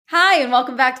Hi, and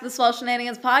welcome back to the Swell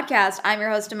Shenanigans Podcast. I'm your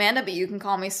host, Amanda, but you can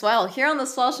call me Swell. Here on the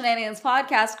Swell Shenanigans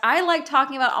Podcast, I like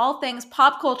talking about all things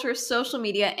pop culture, social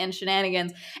media, and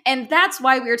shenanigans. And that's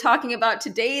why we are talking about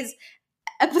today's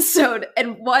episode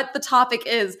and what the topic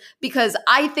is, because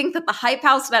I think that the Hype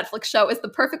House Netflix show is the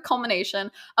perfect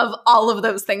culmination of all of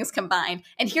those things combined.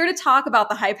 And here to talk about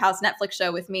the Hype House Netflix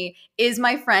show with me is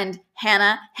my friend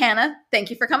Hannah. Hannah, thank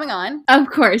you for coming on.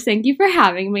 Of course, thank you for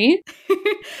having me.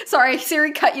 Sorry,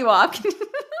 Siri cut you off.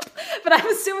 But I'm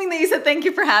assuming that you said thank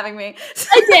you for having me.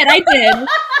 I did.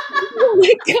 Oh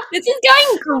my God, this is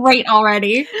going great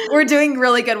already. We're doing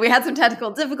really good. We had some technical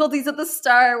difficulties at the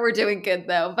start. We're doing good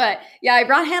though. But yeah, I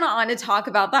brought Hannah on to talk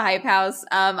about the Hype House.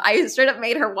 I straight up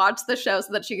made her watch the show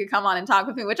so that she could come on and talk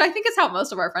with me, which I think is how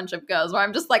most of our friendship goes, where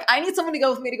I'm just like, I need someone to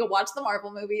go with me to go watch the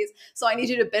Marvel movies. So I need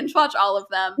you to binge watch all of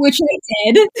them. Which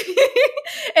I did.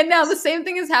 And now the same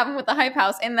thing has happened with the Hype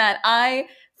House in that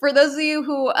for those of you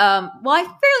who, I'm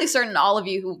fairly certain all of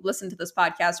you who listen to this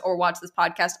podcast or watch this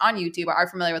podcast on YouTube are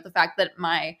familiar with the fact that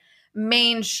my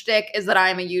main shtick is that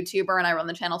I'm a YouTuber and I run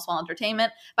the channel Swell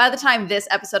Entertainment. By the time this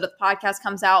episode of the podcast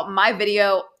comes out, my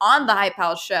video on the Hype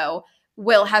House show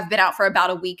will have been out for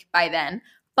about a week by then.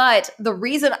 But the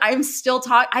reason I'm still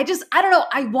talking, I don't know,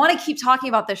 I want to keep talking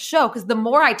about this show because the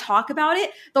more I talk about it,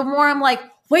 the more I'm like,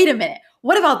 wait a minute.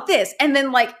 What about this? And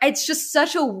then it's just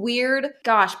such a weird,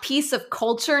 piece of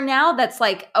culture now that's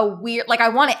like a weird, I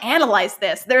want to analyze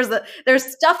this. There's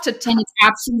stuff to and it's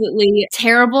absolutely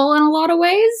terrible in a lot of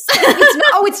ways.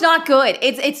 It's not good.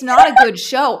 It's not a good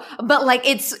show, but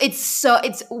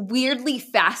it's weirdly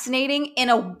fascinating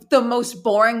in the most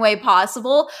boring way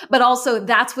possible. But also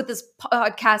that's what this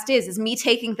podcast is me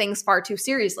taking things far too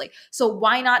seriously. So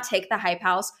why not take the Hype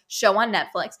House show on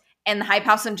Netflix and the Hype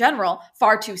House in general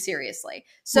far too seriously?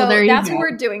 So that's what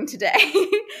we're doing today.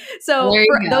 So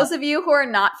for those of you who are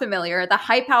not familiar, the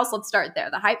Hype House, let's start there.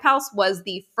 The Hype House was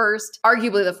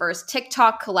arguably the first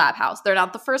TikTok collab house. They're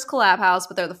not the first collab house,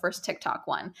 but they're the first TikTok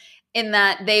one, in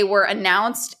that they were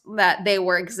announced that they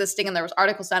were existing and there was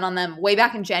articles done on them way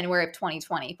back in January of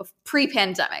 2020,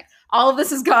 pre-pandemic. All of this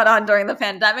has gone on during the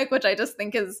pandemic, which I just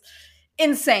think is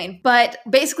insane. But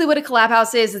basically what a collab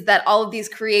house is that all of these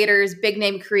creators, big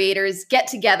name creators, get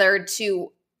together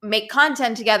to make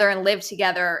content together and live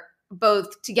together,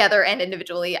 both together and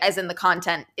individually, as in the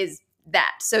content is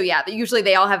that. So yeah, usually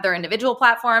they all have their individual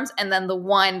platforms and then the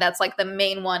one that's like the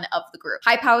main one of the group.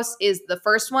 Hype House is the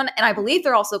first one, and I believe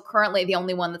they're also currently the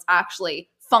only one that's actually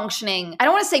functioning. I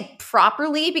don't want to say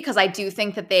properly because I do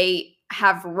think that they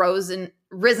have risen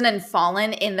and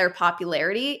fallen in their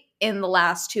popularity in the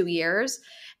last 2 years.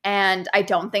 And I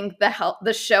don't think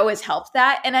the show has helped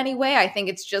that in any way. I think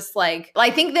it's just I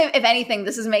think that if anything,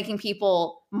 this is making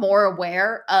people more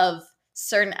aware of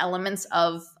certain elements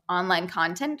of online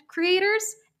content creators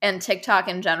and TikTok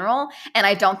in general. And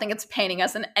I don't think it's painting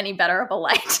us in any better of a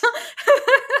light.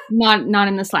 Not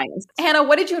in the slightest. Hannah,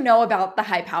 what did you know about the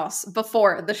Hype House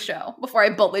before the show, before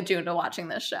I bullied you into watching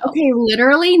this show? Okay,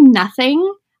 literally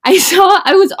nothing. I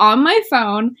was on my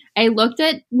phone. I looked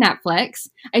at Netflix.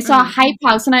 I saw Hype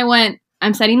House and I went,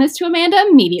 I'm sending this to Amanda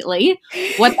immediately.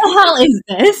 What the hell is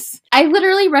this? I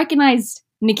literally recognized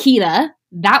Nikita.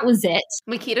 That was it.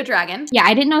 Nikita Dragun. Yeah,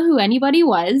 I didn't know who anybody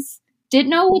was. Didn't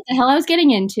know what the hell I was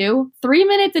getting into. 3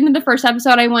 minutes into the first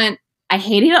episode, I went, I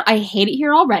hate it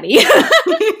here already.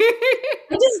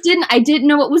 I didn't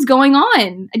know what was going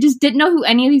on. I just didn't know who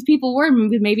any of these people were.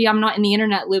 Maybe I'm not in the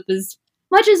internet loop as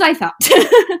much as I thought.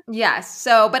 Yes.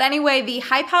 So, but anyway, the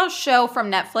Hype House show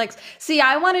from Netflix. See,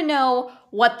 I want to know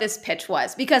what this pitch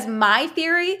was, because my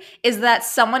theory is that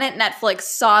someone at Netflix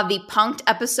saw the Punk'd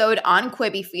episode on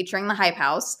Quibi featuring the Hype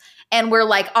House and we're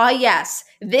like, oh yes,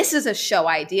 this is a show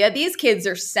idea. These kids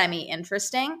are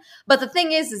semi-interesting. But the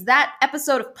thing is that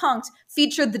episode of Punk'd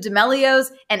featured the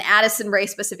D'Amelios and Addison Rae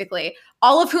specifically,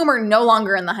 all of whom are no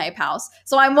longer in the Hype House.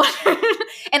 So I'm wondering,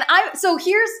 so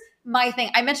here's my thing.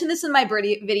 I mentioned this in my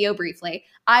video briefly.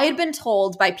 I had been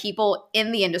told by people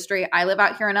in the industry, I live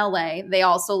out here in LA. They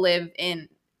also live in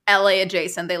LA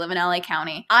adjacent. They live in LA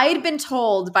County. I had been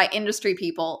told by industry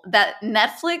people that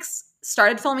Netflix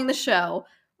started filming the show,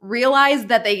 realized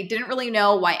that they didn't really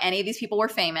know why any of these people were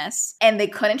famous, and they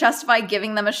couldn't justify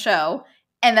giving them a show.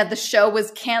 and that the show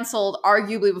was canceled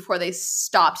arguably before they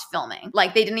stopped filming.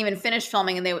 Like, they didn't even finish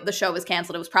filming and the show was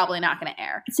canceled. It was probably not going to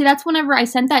air. See, that's whenever I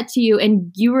sent that to you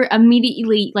and you were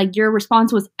immediately, like, your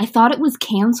response was, I thought it was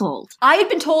canceled. I had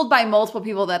been told by multiple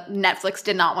people that Netflix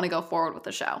did not want to go forward with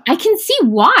the show. I can see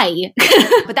why.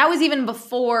 But that was even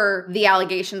before the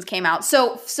allegations came out.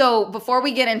 So before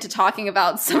we get into talking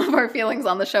about some of our feelings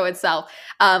on the show itself,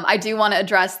 I do want to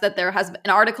address that there has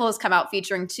an article has come out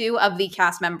featuring two of the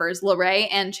cast members, Lorraine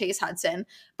and Chase Hudson,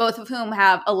 both of whom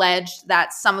have alleged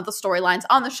that some of the storylines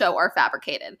on the show are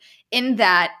fabricated. In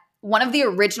that, one of the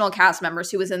original cast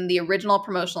members who was in the original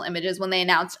promotional images when they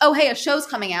announced, oh, hey, a show's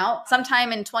coming out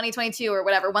sometime in 2022 or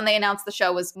whatever, when they announced the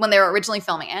show was when they were originally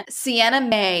filming it. Sienna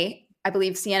May, I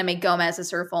believe Sienna May Gomez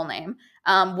is her full name,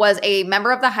 was a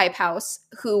member of the Hype House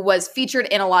who was featured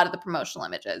in a lot of the promotional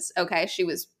images. Okay, she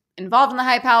was involved in the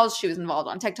Hype House. She was involved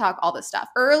on TikTok, all this stuff.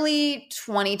 Early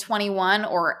 2021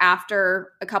 or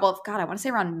after a couple of, I want to say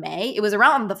around May. It was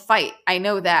around the fight. I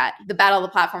know that. The Battle of the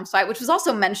Platforms fight, which was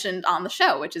also mentioned on the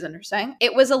show, which is interesting.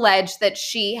 It was alleged that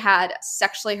she had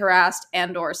sexually harassed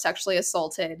and or sexually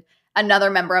assaulted another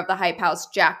member of the Hype House,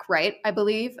 Jack Wright, I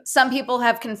believe. Some people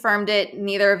have confirmed it.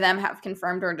 Neither of them have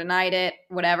confirmed or denied it.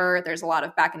 Whatever. There's a lot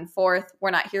of back and forth.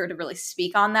 We're not here to really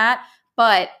speak on that.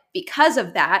 But because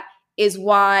of that, is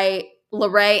why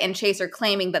Lorraine and Chase are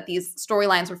claiming that these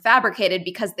storylines were fabricated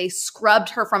because they scrubbed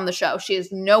her from the show. She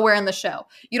is nowhere in the show.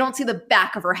 You don't see the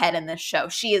back of her head in this show.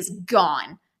 She is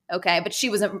gone. Okay, but she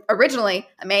was originally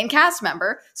a main cast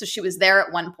member, so she was there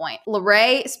at one point.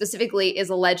 Lorraine specifically is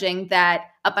alleging that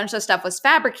a bunch of stuff was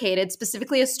fabricated,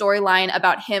 specifically a storyline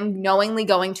about him knowingly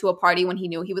going to a party when he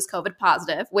knew he was COVID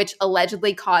positive, which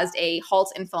allegedly caused a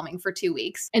halt in filming for 2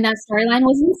 weeks. And that storyline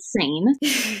was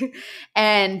insane.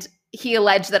 And he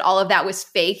alleged that all of that was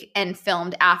fake and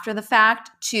filmed after the fact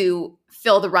to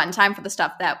fill the runtime for the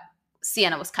stuff that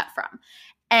Sienna was cut from.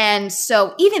 And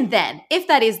so even then, if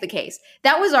that is the case,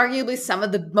 that was arguably some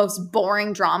of the most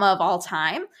boring drama of all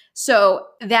time. So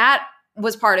that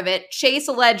was part of it. Chase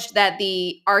alleged that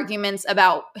the arguments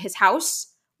about his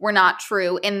house were not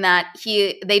true, in that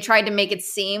they tried to make it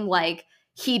seem like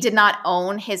he did not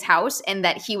own his house and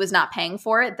that he was not paying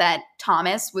for it, that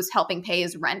Thomas was helping pay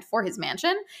his rent for his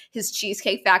mansion, his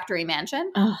Cheesecake Factory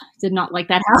mansion. Did not like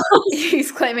that house.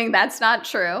 He's claiming that's not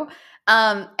true.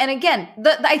 And again,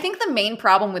 I think the main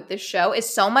problem with this show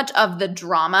is so much of the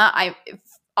drama,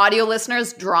 audio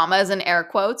listeners, dramas in air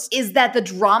quotes, is that the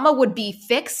drama would be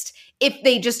fixed if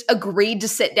they just agreed to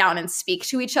sit down and speak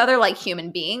to each other like human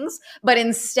beings. But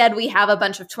instead, we have a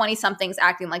bunch of 20-somethings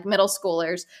acting like middle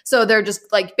schoolers. So they're just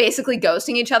like basically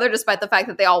ghosting each other despite the fact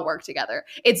that they all work together.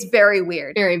 It's very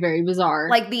weird. Very, very bizarre.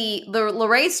 Like the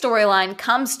Lorraine storyline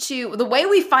comes to, the way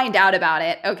we find out about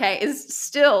it, okay, is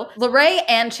still Lorraine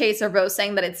and Chase are both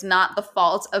saying that it's not the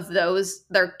fault of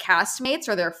their castmates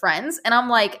or their friends. And I'm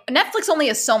like, Netflix only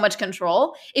has so much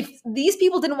control. If these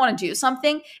people didn't want to do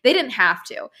something, they didn't have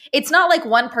to. It's not like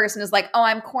one person is like, oh,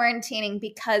 I'm quarantining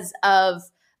because of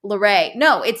Lorraine.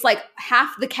 No, it's like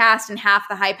half the cast and half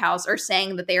the Hype House are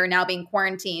saying that they are now being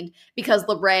quarantined because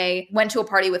Lorraine went to a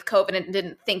party with COVID and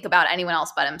didn't think about anyone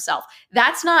else but himself.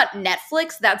 That's not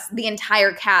Netflix. That's the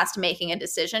entire cast making a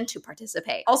decision to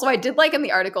participate. Also, I did like in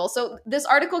the article, so this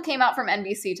article came out from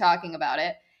NBC talking about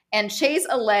it. And Chase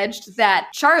alleged that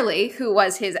Charlie, who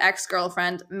was his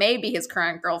ex-girlfriend, may be his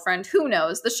current girlfriend. Who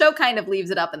knows? The show kind of leaves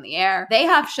it up in the air. They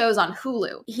have shows on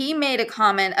Hulu. He made a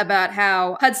comment about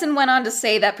how Hudson went on to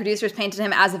say that producers painted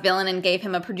him as a villain and gave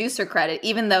him a producer credit,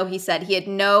 even though he said he had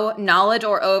no knowledge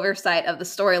or oversight of the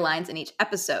storylines in each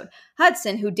episode.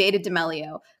 Hudson, who dated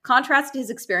D'Amelio, contrasted his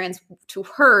experience to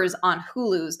hers on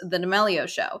Hulu's The D'Amelio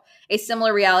Show, a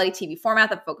similar reality TV format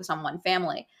that focused on one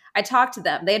family. I talked to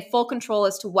them. They had full control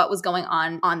as to what was going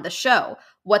on the show,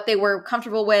 what they were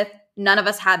comfortable with. None of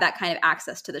us had that kind of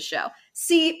access to the show.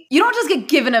 See, you don't just get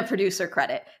given a producer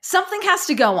credit. Something has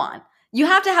to go on. You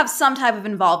have to have some type of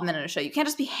involvement in a show. You can't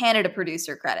just be handed a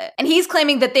producer credit. And he's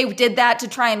claiming that they did that to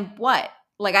try and what?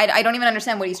 Like, I don't even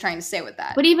understand what he's trying to say with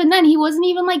that. But even then, he wasn't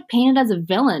even, like, painted as a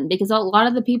villain, because a lot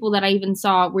of the people that I even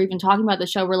saw were even talking about the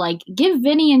show were like, give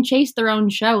Vinny and Chase their own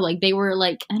show. Like, they were,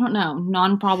 like, I don't know,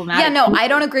 non-problematic. Yeah, no, I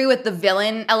don't agree with the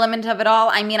villain element of it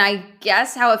all. I mean, I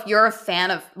guess how if you're a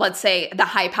fan of, let's say, the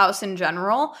Hype House in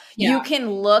general, you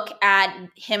can look at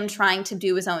him trying to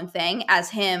do his own thing as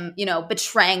him, you know,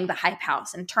 betraying the Hype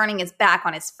House and turning his back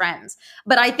on his friends.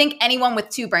 But I think anyone with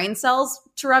two brain cells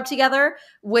to rub together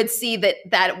would see that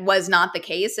that was not the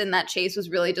case, and that Chase was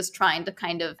really just trying to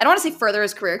kind of, I don't want to say further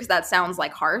his career because that sounds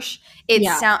like harsh.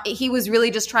 He was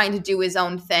really just trying to do his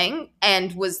own thing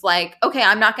and was like, okay,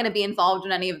 I'm not going to be involved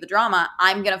in any of the drama.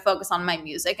 I'm going to focus on my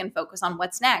music and focus on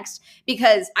what's next,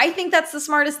 because I think that's the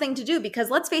smartest thing to do. Because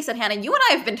let's face it, Hannah, you and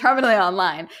I have been terminally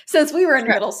online since we were in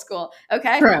middle school.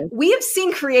 Okay. We have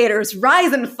seen creators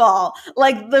rise and fall,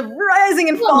 like the rising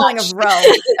and falling of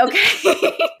Rome.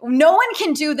 Okay. No one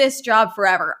can do this job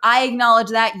forever. I acknowledge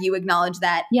that. You acknowledge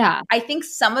that. Yeah. I think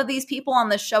some of these people on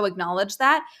the show acknowledge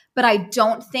that, but I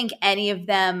don't think any of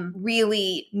them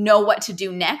really know what to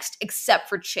do next except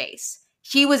for Chase.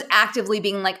 He was actively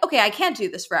being like, okay, I can't do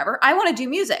this forever. I want to do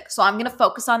music, so I'm going to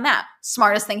focus on that.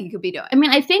 Smartest thing he could be doing. I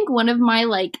mean, I think one of my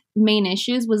like main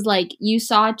issues was like you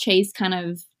saw Chase kind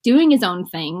of doing his own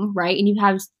thing, right? And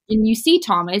you see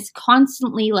Thomas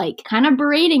constantly like kind of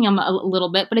berating him a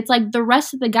little bit, but it's like the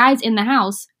rest of the guys in the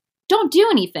house don't do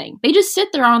anything. They just sit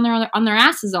there on their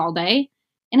asses all day.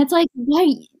 And it's like, why?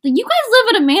 You guys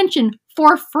live in a mansion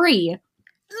for free.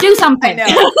 Do something.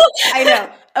 I know.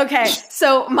 Okay,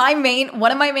 so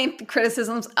one of my main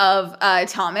criticisms of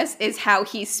Thomas is how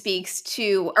he speaks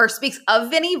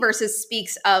of Vinny versus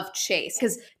speaks of Chase.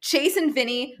 Because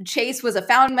Chase was a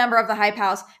founding member of the Hype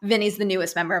House. Vinny's the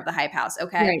newest member of the Hype House,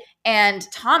 okay? Right. And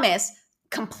Thomas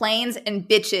complains and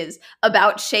bitches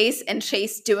about Chase and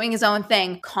Chase doing his own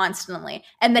thing constantly.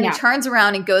 And then he turns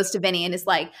around and goes to Vinny and is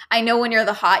like, I know when you're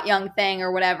the hot young thing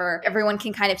or whatever, everyone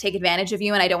can kind of take advantage of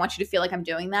you, and I don't want you to feel like I'm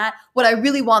doing that. What I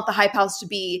really want the Hype House to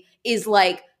be is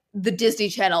like the Disney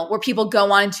Channel where people go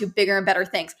on into bigger and better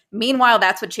things. Meanwhile,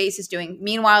 that's what Chase is doing.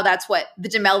 Meanwhile, that's what the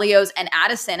D'Amelios and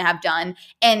Addison have done.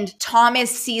 And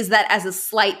Thomas sees that as a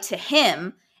slight to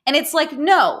him. And it's like,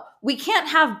 no, we can't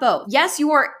have both. Yes,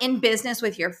 you are in business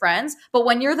with your friends, but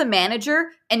when you're the manager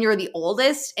and you're the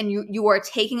oldest and you are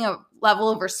taking a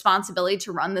level of responsibility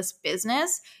to run this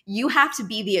business, you have to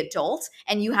be the adult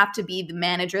and you have to be the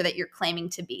manager that you're claiming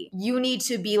to be. You need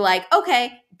to be like,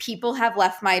 okay, people have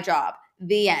left my job.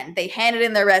 The end. They handed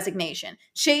in their resignation.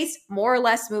 Chase, more or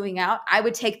less moving out, I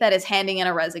would take that as handing in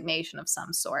a resignation of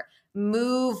some sort.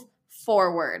 Move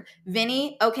forward.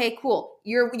 Vinny, okay, cool.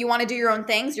 You want to do your own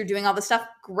things. You're doing all this stuff.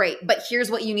 Great. But here's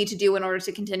what you need to do in order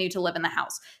to continue to live in the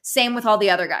house. Same with all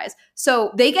the other guys.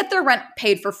 So they get their rent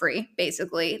paid for free,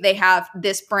 basically. They have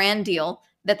this brand deal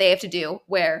that they have to do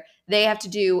where they have to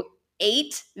do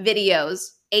 8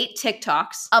 videos, 8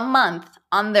 TikToks a month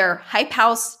on their Hype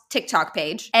House TikTok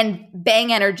page, and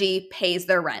Bang Energy pays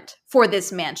their rent for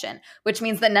this mansion, which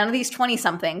means that none of these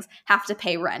 20-somethings have to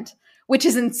pay rent, which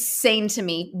is insane to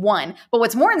me, one. But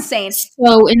what's more insane...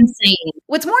 So insane.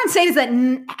 What's more insane is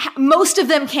that most of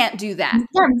them can't do that.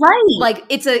 Yeah, right. Like,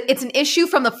 it's an issue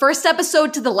from the first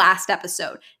episode to the last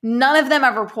episode. None of them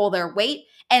ever pull their weight.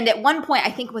 And at one point,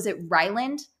 I think, was it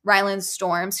Ryland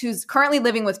Storms, who's currently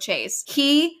living with Chase.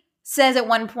 He says at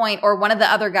one point, or one of the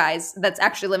other guys that's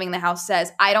actually living in the house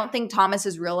says, I don't think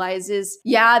Thomas realizes,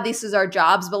 yeah, this is our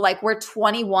jobs, but like we're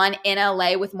 21 in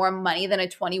LA with more money than a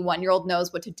 21-year-old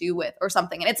knows what to do with or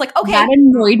something. And it's like, okay. That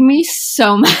annoyed me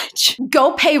so much.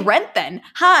 Go pay rent then.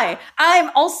 Hi, I'm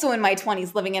also in my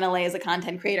 20s living in LA as a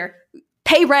content creator.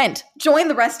 Pay rent. Join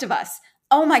the rest of us.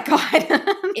 Oh my God.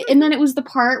 And then it was the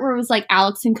part where it was like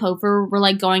Alex and Kofor were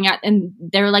like going out and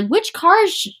they were like, which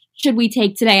cars should we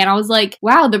take today? And I was like,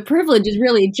 wow, the privilege is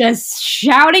really just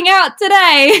shouting out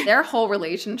today. Their whole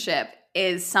relationship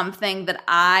is something that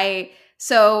I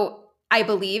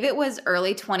believe it was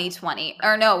early 2020,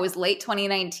 or no, it was late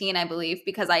 2019, I believe,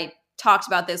 because I talked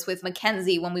about this with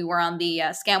Mackenzie when we were on the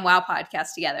Scam Wow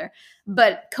podcast together.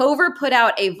 But Kofor put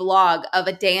out a vlog of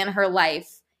a day in her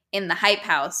life in the Hype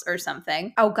House or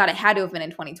something. Oh God, it had to have been in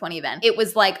 2020 then. It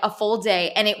was like a full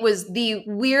day, and it was the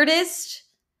weirdest,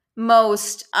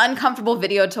 most uncomfortable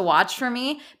video to watch for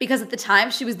me, because at the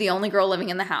time she was the only girl living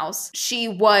in the house. She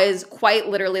was quite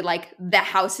literally like the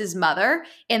house's mother,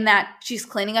 in that she's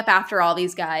cleaning up after all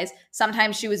these guys.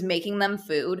 Sometimes she was making them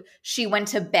food. She went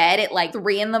to bed at like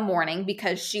 3 a.m.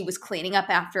 because she was cleaning up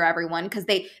after everyone, because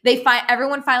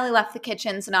everyone finally left the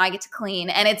kitchen, so now I get to clean.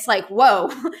 And it's like,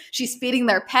 whoa, she's feeding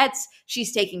their pets.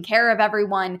 She's taking care of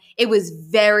everyone. It was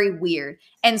very weird.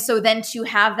 And so then to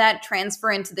have that transfer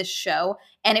into this show,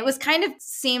 and it was kind of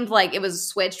seemed like it was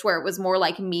switched where it was more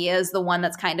like Mia's the one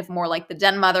that's kind of more like the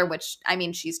den mother, which, I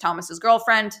mean, she's Thomas's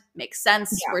girlfriend, makes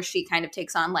sense, where she kind of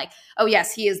takes on like, oh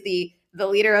yes, he is the the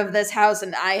leader of this house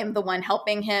and I am the one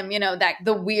helping him, you know, that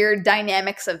the weird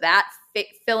dynamics of that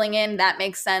filling in, that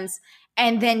makes sense.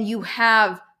 And then you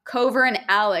have Kover and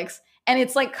Alex, and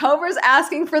it's like Kover's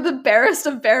asking for the barest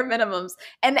of bare minimums,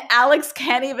 and Alex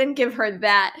can't even give her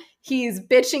that. He's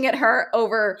bitching at her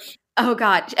over, oh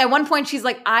God. At one point, she's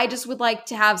like, I just would like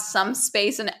to have some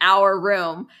space in our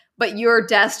room, but your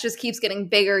desk just keeps getting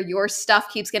bigger. Your stuff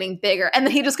keeps getting bigger. And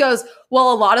then he just goes,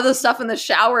 well, a lot of the stuff in the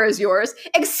shower is yours.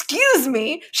 Excuse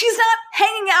me. She's not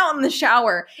hanging out in the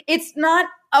shower. It's not.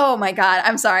 Oh my God.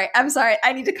 I'm sorry.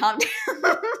 I need to calm down.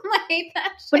 I hate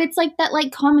that shit. But it's like that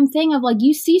like common thing of like,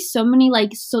 you see so many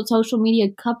like social media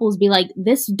couples be like,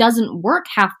 this doesn't work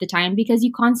half the time because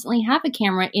you constantly have a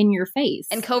camera in your face.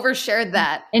 And Kover shared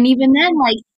that. And even then,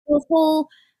 like the whole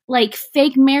like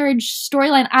fake marriage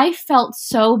storyline, I felt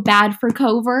so bad for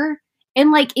Kover.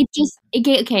 And like it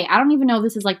gave, okay, I don't even know if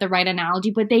this is like the right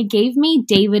analogy, but they gave me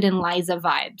David and Liza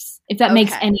vibes, if that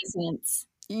makes any sense.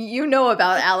 You know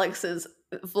about Alex's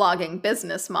vlogging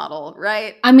business model,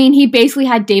 right? I mean, he basically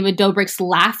had David Dobrik's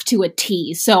laugh to a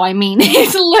T. So, I mean,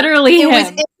 it's literally him. It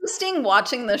was interesting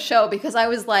watching the show because I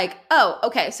was like, oh,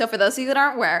 okay. So for those of you that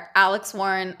aren't aware, Alex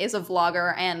Warren is a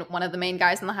vlogger and one of the main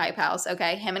guys in the Hype House.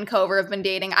 Okay. Him and Kover have been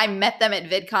dating. I met them at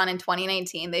VidCon in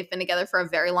 2019. They've been together for a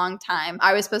very long time.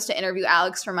 I was supposed to interview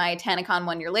Alex for my TanaCon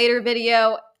 1 year later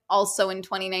video. Also in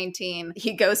 2019,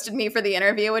 he ghosted me for the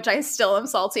interview, which I still am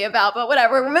salty about, but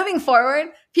whatever. We're moving forward.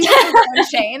 People are going to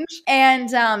change.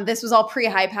 And this was all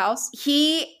pre-Hype House.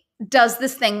 He does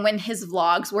this thing in his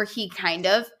vlogs where he kind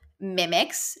of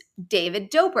mimics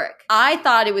David Dobrik. I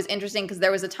thought it was interesting because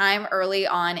there was a time early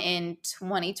on in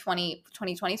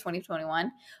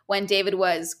 2021 when David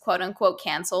was quote unquote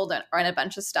canceled and a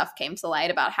bunch of stuff came to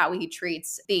light about how he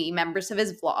treats the members of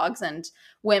his vlogs and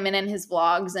women in his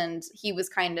vlogs. And he was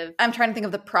kind of, I'm trying to think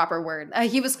of the proper word.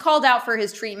 He was called out for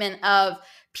his treatment of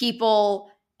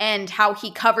people and how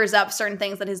he covers up certain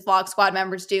things that his Vlog Squad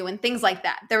members do and things like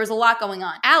that. There was a lot going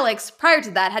on. Alex, prior to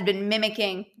that, had been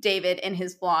mimicking David in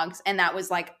his vlogs, and that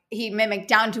was like, he mimicked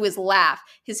down to his laugh,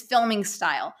 his filming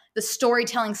style, the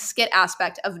storytelling skit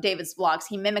aspect of David's vlogs.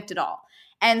 He mimicked it all.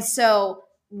 And so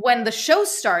when the show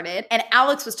started and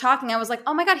Alex was talking, I was like,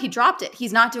 oh my God, he dropped it.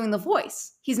 He's not doing the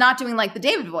voice. He's not doing like the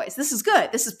David voice. This is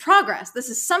good. This is progress. This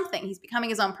is something. He's becoming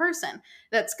his own person.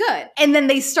 That's good. And then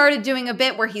they started doing a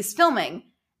bit where he's filming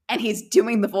and he's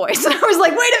doing the voice. And I was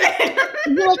like, wait a minute.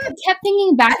 Like, I kept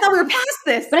thinking back. I thought we were past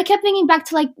this. But I kept thinking back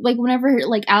to like whenever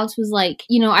like Alex was like,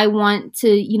 you know, I want to,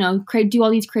 you know, do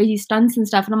all these crazy stunts and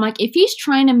stuff. And I'm like, if he's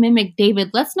trying to mimic David,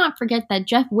 let's not forget that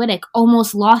Jeff Wittek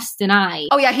almost lost an eye.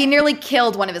 Oh yeah, he nearly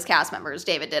killed one of his cast members.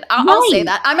 David did. I'll say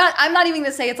that. I'm not even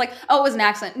gonna say it's like, oh, it was an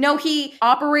accident. No, he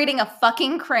operating a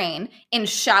fucking crane in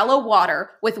shallow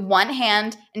water with one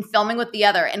hand and filming with the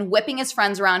other and whipping his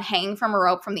friends around hanging from a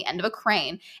rope from the end of a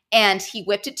crane. And he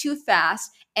whipped it too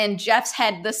fast. And Jeff's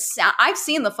head, the sound, I've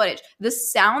seen the footage, the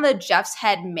sound that Jeff's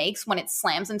head makes when it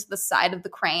slams into the side of the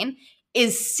crane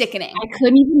is sickening. I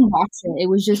couldn't even watch it. It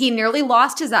was just... He nearly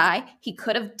lost his eye. He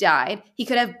could have died. He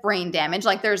could have brain damage.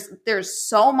 Like there's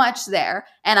so much there.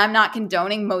 And I'm not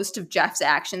condoning most of Jeff's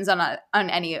actions on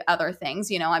any other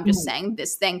things. You know, I'm just saying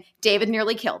this thing, David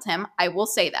nearly killed him. I will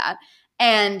say that.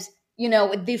 And you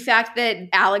know, the fact that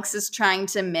Alex is trying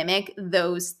to mimic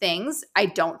those things, I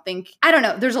don't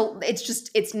know.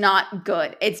 It's not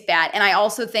good. It's bad. And I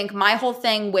also think my whole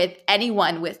thing with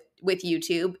anyone with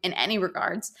YouTube in any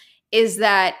regards is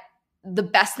that the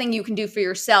best thing you can do for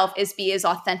yourself is be as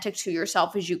authentic to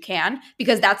yourself as you can,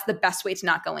 because that's the best way to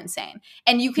not go insane.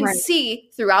 And you can see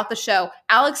throughout the show,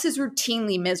 Alex is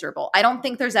routinely miserable. I don't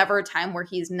think there's ever a time where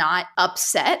he's not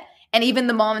upset. And even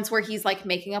the moments where he's like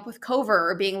making up with Kover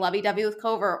or being lovey-dovey with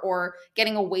Kover or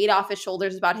getting a weight off his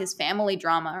shoulders about his family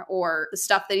drama or the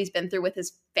stuff that he's been through with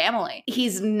his family,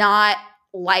 he's not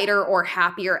lighter or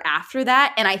happier after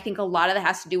that. And I think a lot of that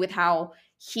has to do with how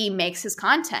he makes his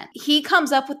content. He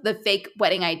comes up with the fake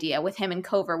wedding idea with him and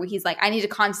Kover where he's like, I need to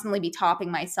constantly be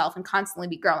topping myself and constantly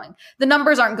be growing. The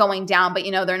numbers aren't going down, but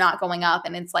you know, they're not going up.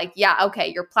 And it's like, yeah, okay,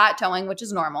 you're plateauing, which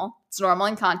is normal. It's normal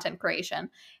in content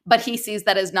creation. But he sees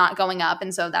that as not going up.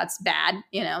 And so that's bad,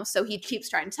 you know, so he keeps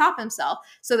trying to top himself.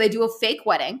 So they do a fake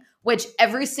wedding, which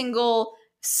every single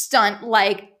stunt,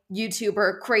 like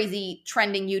YouTuber, crazy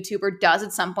trending YouTuber does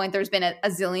at some point. There's been a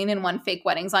zillion and one fake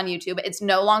weddings on YouTube. It's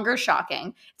no longer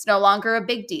shocking. It's no longer a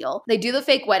big deal. They do the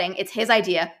fake wedding. It's his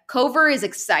idea. Kover is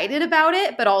excited about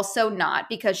it, but also not,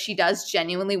 because she does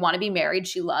genuinely want to be married.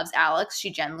 She loves Alex.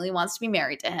 She genuinely wants to be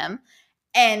married to him.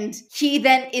 And he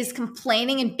then is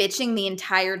complaining and bitching the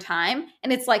entire time.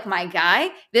 And it's like, my guy,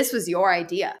 this was your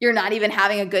idea. You're not even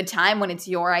having a good time when it's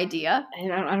your idea. I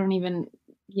don't even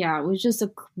yeah, it was just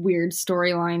a weird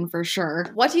storyline for sure.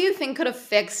 What do you think could have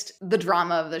fixed the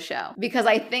drama of the show? Because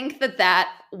I think that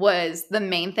was the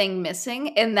main thing missing,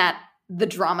 in that the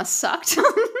drama sucked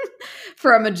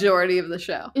for a majority of the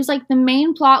show. It was like the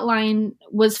main plot line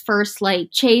was first like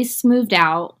Chase moved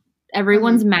out,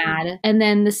 everyone's mad, and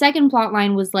then the second plot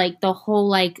line was like the whole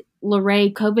like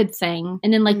Lorraine COVID thing,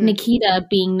 and then like Nikita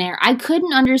being there. I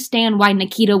couldn't understand why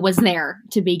Nikita was there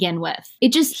to begin with.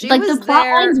 It just like the plot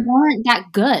lines weren't that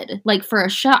good. Like for a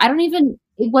show,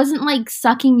 it wasn't like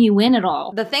sucking you in at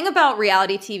all. The thing about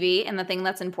reality TV, and the thing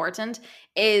that's important,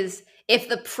 is if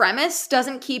the premise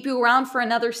doesn't keep you around for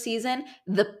another season,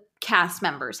 the cast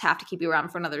members have to keep you around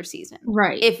for another season.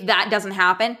 Right. If that doesn't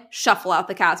happen, shuffle out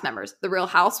the cast members. The Real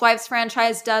Housewives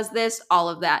franchise does this, all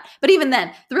of that. But even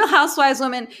then, the Real Housewives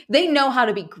women, they know how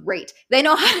to be great. They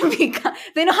know how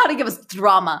to give us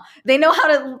drama. They know how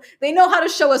to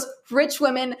show us rich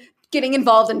women getting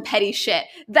involved in petty shit.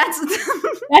 That's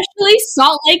especially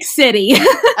Salt Lake City.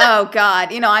 Oh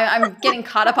God. I'm getting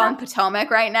caught up on Potomac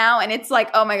right now, and it's like,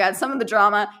 oh my God, some of the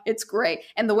drama, it's great.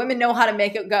 And the women know how to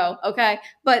make it go. Okay.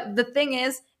 But the thing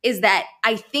is that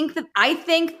I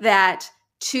think that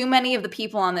too many of the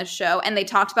people on this show, and they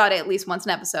talked about it at least once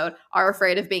an episode, are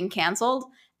afraid of being canceled.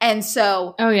 And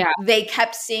so they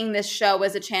kept seeing this show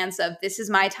as a chance of, this is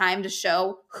my time to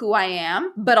show who I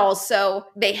am, but also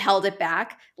they held it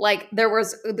back. Like there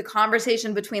was the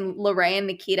conversation between Lorraine and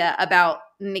Nikita about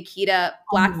Nikita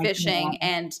blackfishing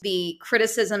and the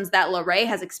criticisms that Lorraine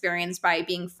has experienced by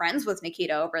being friends with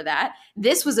Nikita over that.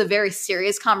 This was a very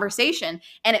serious conversation,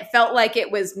 and it felt like it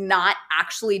was not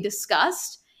actually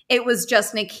discussed. It was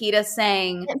just Nikita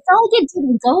saying... It felt like it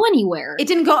didn't go anywhere. It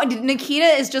didn't go... Nikita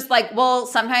is just like, well,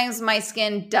 sometimes my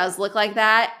skin does look like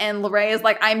that. And Lorraine is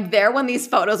like, I'm there when these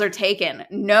photos are taken.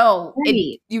 No,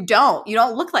 you don't. You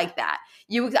don't look like that.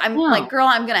 Like, girl,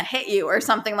 I'm going to hit you or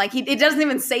something. Like, it doesn't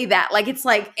even say that. Like, it's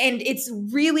like... And it's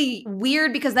really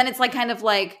weird because then it's like kind of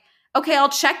like... Okay, I'll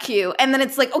check you. And then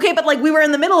it's like, okay, but like we were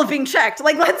in the middle of being checked.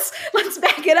 Like, let's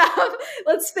back it up.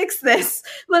 Let's fix this.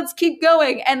 Let's keep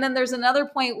going. And then there's another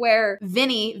point where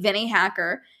Vinny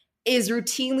Hacker is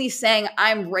routinely saying,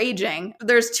 I'm raging.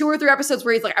 There's 2 or 3 episodes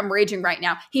where he's like, I'm raging right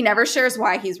now. He never shares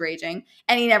why he's raging.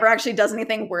 And he never actually does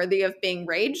anything worthy of being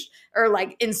raged or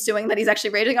like ensuing that he's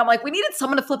actually raging. I'm like, we needed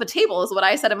someone to flip a table is what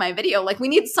I said in my video. Like, we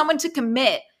need someone to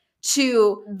commit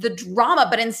to the drama,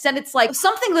 but instead it's like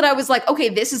something that I was like, okay,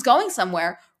 this is going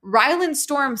somewhere. Ryland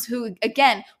Storms, who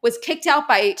again was kicked out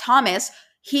by Thomas,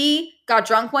 he got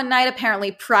drunk one night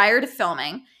apparently prior to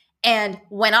filming and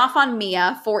went off on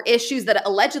Mia for issues that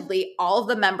allegedly all of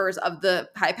the members of the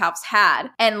Hype House had,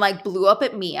 and like blew up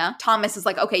at Mia. Thomas is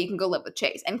like, okay, you can go live with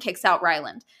Chase, and kicks out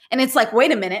Ryland. And it's like,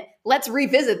 wait a minute, let's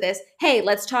revisit this. Hey,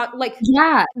 let's talk. Like,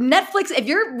 Netflix, if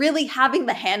you're really having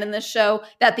the hand in this show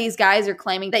that these guys are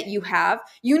claiming that you have,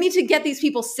 you need to get these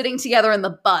people sitting together in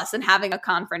the bus and having a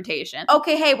confrontation.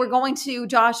 Okay, hey, we're going to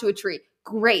Joshua Tree.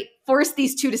 Great. Force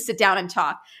these 2 to sit down and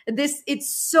talk.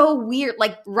 It's so weird.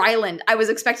 Like Ryland, I was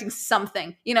expecting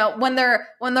something. When they're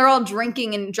all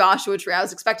drinking in Joshua Tree, I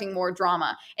was expecting more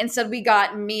drama. Instead, we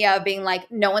got Mia being like,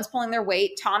 no one's pulling their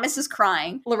weight. Thomas is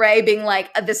crying. Lorraine being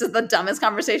like, this is the dumbest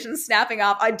conversation, snapping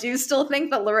off. I do still think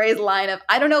that Lorraine's line of,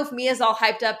 I don't know if Mia's all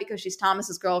hyped up because she's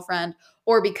Thomas's girlfriend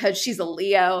or because she's a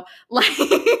Leo. Like,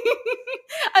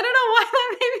 I don't know why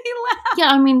that made me laugh. Yeah,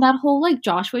 I mean, that whole like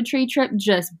Joshua Tree trip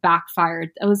just backfired.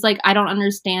 I was like, I don't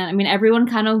understand. I mean, everyone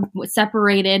kind of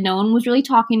separated. No one was really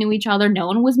talking to each other. No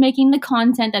one was making the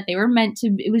content that they were meant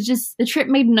to. It was just, the trip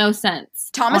made no sense.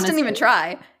 Thomas didn't even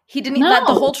try. He didn't. The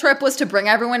whole trip was to bring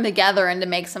everyone together and to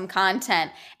make some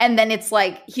content. And then it's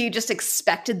like, he just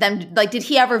expected them. Like, did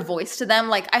he ever voice to them?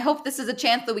 Like, I hope this is a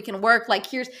chance that we can work.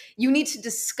 Like, you need to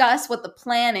discuss what the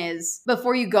plan is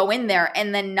before you go in there,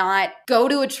 and then not go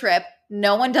to a trip.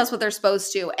 No one does what they're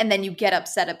supposed to, and then you get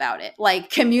upset about it. Like,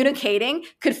 communicating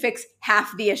could fix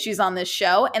half the issues on this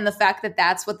show, and the fact that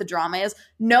that's what the drama is.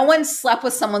 No one slept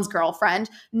with someone's girlfriend.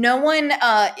 No one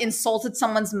insulted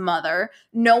someone's mother.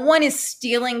 No one is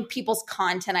stealing people's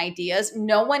content ideas.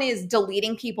 No one is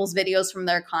deleting people's videos from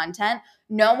their content.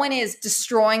 No one is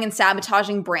destroying and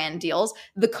sabotaging brand deals.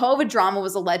 The COVID drama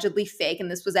was allegedly fake, and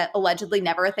this was allegedly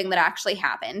never a thing that actually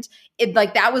happened.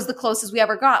 That was the closest we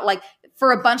ever got. Like,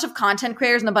 for a bunch of content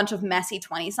creators and a bunch of messy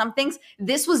 20-somethings,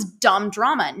 this was dumb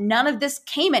drama. None of this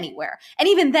came anywhere. And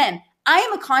even then, I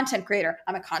am a content creator.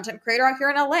 I'm a content creator out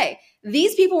here in LA.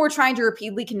 These people were trying to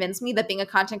repeatedly convince me that being a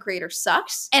content creator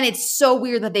sucks. And it's so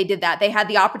weird that they did that. They had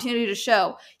the opportunity to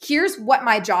show, here's what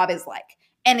my job is like.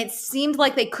 And it seemed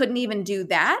like they couldn't even do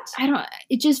that.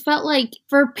 It just felt like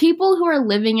for people who are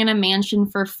living in a mansion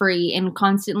for free and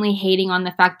constantly hating on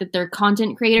the fact that they're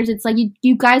content creators, it's like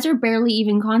you guys are barely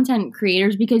even content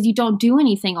creators because you don't do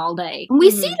anything all day. And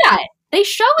we see that. They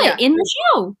show it in the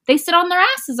show. They sit on their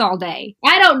asses all day.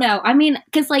 I don't know. I mean,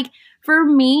 because like, for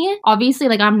me, obviously,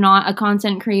 like, I'm not a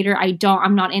content creator.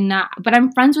 I'm not in that. But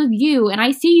I'm friends with you, and I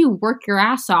see you work your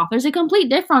ass off. There's a complete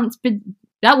difference, but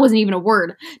that wasn't even a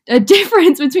word. A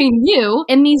difference between you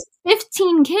and these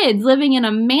 15 kids living in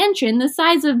a mansion the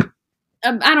size of,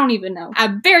 I don't even know,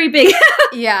 a very big.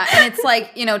 Yeah, and it's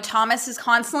like, you know, Thomas is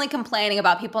constantly complaining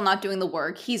about people not doing the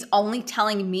work. He's only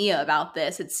telling Mia about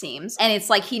this, it seems. And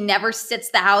it's like he never sits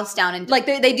the house down and, like,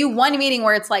 they do one meeting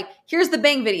where it's like, here's the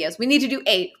Bang videos. We need to do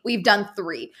 8. We've done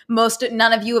 3.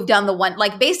 None of you have done the one.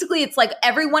 Like, basically, it's like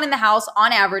everyone in the house,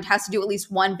 on average, has to do at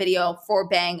least one video for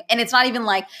Bang. And it's not even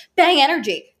like, Bang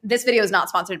Energy. This video is not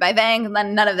sponsored by Bang.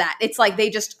 None of that. It's like they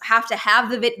just have to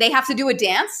have they have to do a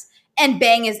dance. And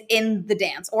Bang is in the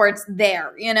dance, or it's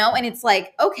there, you know? And it's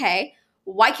like, okay,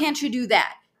 why can't you do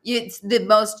that? It's the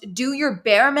most, do your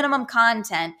bare minimum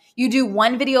content. You do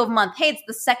one video a month. Hey, it's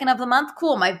the second of the month.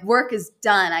 Cool, my work is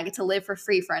done. I get to live for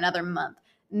free for another month.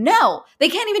 No, they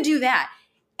can't even do that.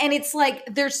 And it's like,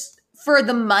 for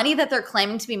the money that they're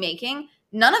claiming to be making,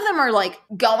 none of them are like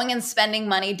going and spending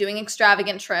money, doing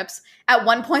extravagant trips. At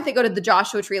one point, they go to the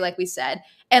Joshua Tree, like we said.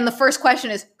 And the first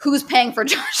question is, who's paying for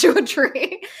Joshua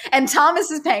Tree? And Thomas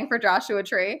is paying for Joshua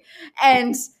Tree.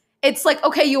 And it's like,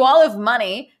 okay, you all have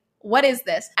money. What is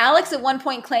this? Alex at one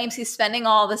point claims he's spending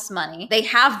all this money. They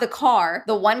have the car,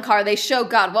 the one car they show.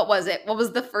 God, what was it? What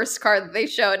was the first car that they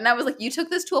showed? And I was like, you took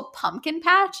this to a pumpkin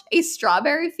patch? A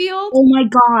strawberry field? Oh my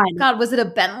God. God, was it a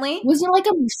Bentley? Wasn't it like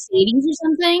a Mercedes or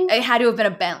something? It had to have been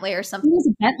a Bentley or something. It was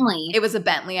a Bentley. It was a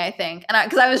Bentley, I think. And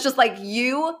because I was just like,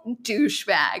 you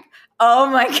douchebag. Oh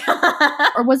my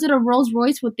God. Or was it a Rolls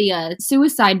Royce with the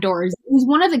suicide doors? It was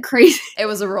one of the crazy. It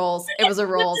was a Rolls. It was a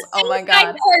Rolls. Oh my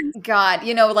God. God,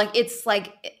 you know, like, it's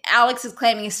like Alex is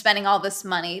claiming he's spending all this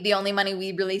money. The only money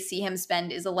we really see him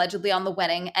spend is allegedly on the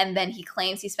wedding. And then he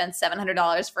claims he spent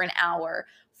 $700 for an hour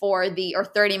or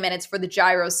 30 minutes for the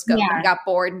gyroscope and got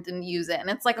bored and didn't use it. And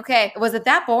it's like, okay, was it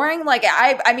that boring? Like,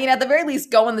 I mean, at the very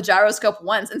least, go on the gyroscope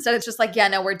once. Instead, it's just like, yeah,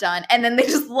 no, we're done. And then they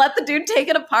just let the dude take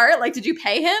it apart. Like, did you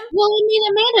pay him? Well, I mean,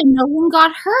 Amanda, no one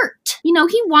got hurt. You know,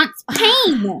 he wants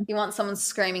pain. He wants someone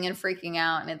screaming and freaking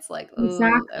out. And it's like, ooh,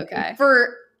 exactly. Okay.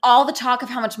 For all the talk of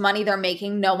how much money they're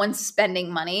making, no one's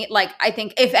spending money. Like, I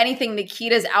think, if anything,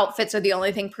 Nikita's outfits are the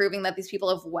only thing proving that these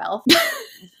people have wealth.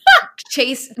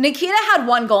 Nikita had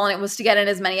one goal, and it was to get in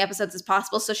as many episodes as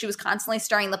possible. So she was constantly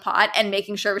stirring the pot and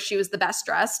making sure she was the best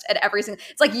dressed at every single.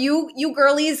 It's like, you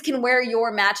girlies can wear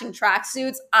your matching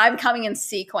tracksuits. I'm coming in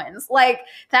sequins. Like,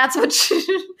 that's what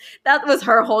that was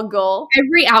her whole goal.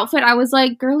 Every outfit, I was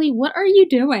like, girlie, what are you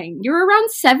doing? You're around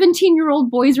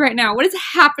 17-year-old boys right now. What is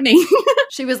happening?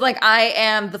 She was like, I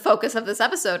am the focus of this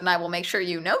episode, and I will make sure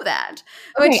you know that.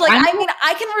 Okay, which, like, I mean,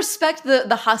 I can respect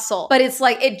the hustle, but it's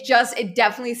like, it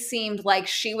definitely seemed like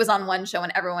she was on one show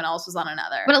and everyone else was on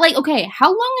another. But like, okay, how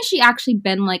long has she actually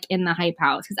been like in the Hype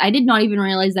House? Because I did not even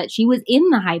realize that she was in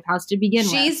the Hype House to begin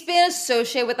with. She's been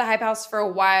associated with the Hype House for a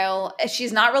while.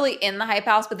 She's not really in the Hype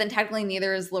House, but then technically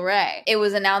neither is Lorray. It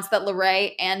was announced that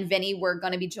Lorray and Vinny were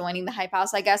going to be joining the Hype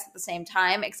House, I guess, at the same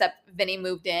time, except Vinny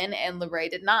moved in and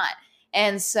Lorray did not.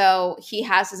 And so he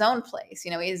has his own place,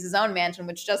 you know, he has his own mansion,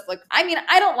 which just look, I mean,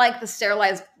 I don't like the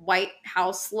sterilized white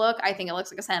house look. I think it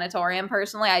looks like a sanatorium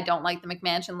personally. I don't like the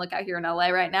McMansion look out here in LA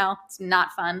right now. It's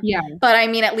not fun. Yeah. But I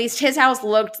mean, at least his house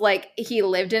looked like he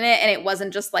lived in it and it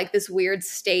wasn't just like this weird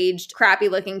staged, crappy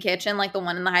looking kitchen like the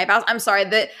one in the Hype House. I'm sorry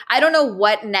that I don't know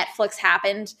what Netflix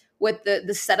happened with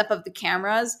the setup of the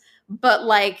cameras. But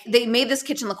like, they made this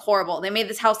kitchen look horrible. They made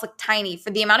this house look tiny for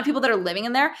the amount of people that are living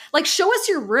in there. Like, show us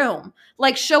your room.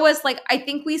 Like, show us, like, I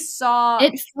think we saw.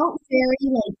 It felt very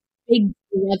like Big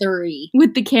Brothery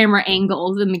with the camera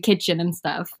angles in the kitchen and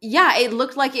stuff. Yeah, it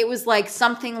looked like it was like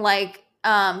something like,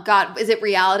 God, is it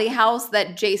Reality House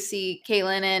that JC,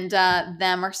 Caitlin, and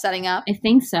them are setting up? I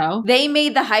think so. They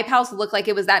made the Hype House look like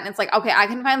it was that. And it's like, okay, I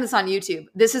can find this on YouTube.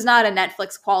 This is not a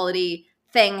Netflix quality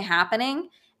thing happening.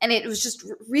 And it was just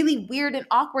really weird and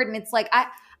awkward. And it's like,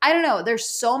 I don't know. There's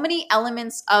so many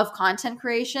elements of content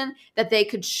creation that they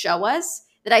could show us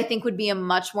that I think would be a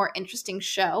much more interesting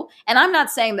show. And I'm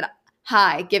not saying that,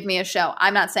 hi, give me a show.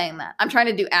 I'm not saying that. I'm trying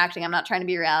to do acting. I'm not trying to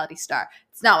be a reality star.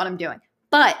 It's not what I'm doing.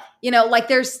 But, you know, like,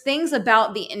 there's things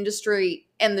about the industry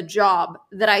and the job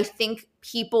that I think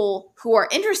people who are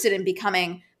interested in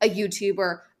becoming a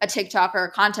YouTuber, a TikToker,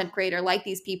 a content creator like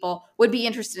these people would be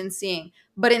interested in seeing.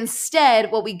 But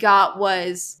instead, what we got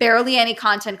was barely any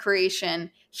content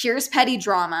creation. Here's petty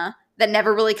drama that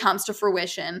never really comes to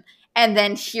fruition. And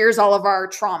then here's all of our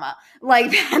trauma.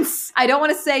 Like that's, I don't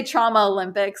want to say trauma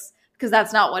Olympics because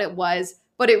that's not what it was.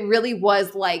 But it really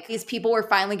was like these people were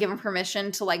finally given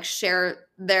permission to like share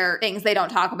their things they don't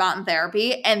talk about in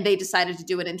therapy. And they decided to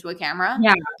do it into a camera.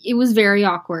 Yeah, it was very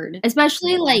awkward.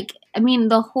 Especially like, I mean,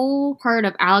 the whole part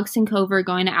of Alex and Cover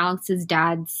going to Alex's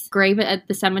dad's grave at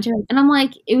the cemetery. And I'm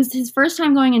like, it was his first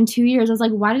time going in 2 years. I was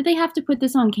like, why did they have to put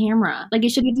this on camera? Like, it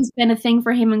should have just been a thing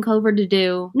for him and Cover to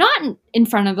do. Not in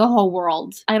front of the whole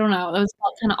world. I don't know. It was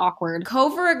kind of awkward.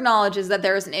 Cover acknowledges that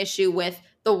there is an issue with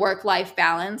the work-life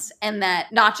balance and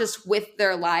that not just with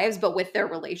their lives, but with their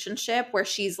relationship where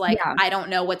she's like, I don't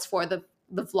know what's for the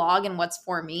vlog and what's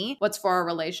for me, what's for our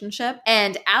relationship.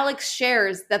 And Alex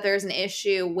shares that there's an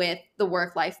issue with the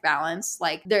work-life balance.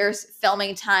 Like there's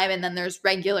filming time and then there's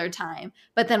regular time.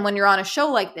 But then when you're on a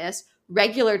show like this,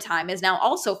 regular time is now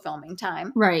also filming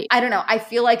time. Right. I don't know. I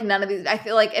feel like none of these, I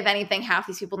feel like if anything, half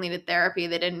these people needed therapy.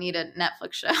 They didn't need a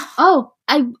Netflix show. Oh,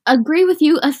 I agree with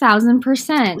you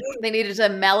 1,000%. They needed to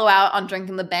mellow out on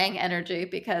drinking the Bang energy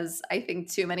because I think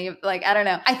too many of, like, I don't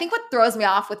know. I think what throws me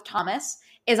off with Thomas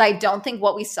is I don't think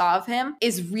what we saw of him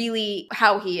is really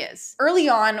how he is. Early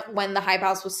on when the Hype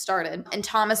House was started and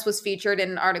Thomas was featured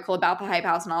in an article about the Hype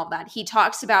House and all of that, he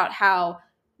talks about how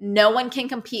no one can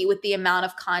compete with the amount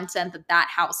of content that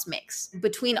house makes.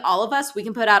 Between all of us, we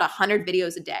can put out 100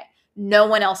 videos a day. No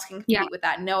one else can compete with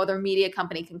that. No other media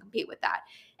company can compete with that.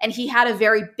 And he had a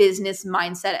very business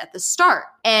mindset at the start.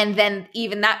 And then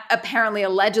even that apparently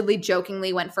allegedly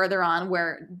jokingly went further on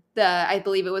where I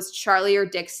believe it was Charlie or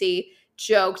Dixie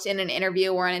joked in an interview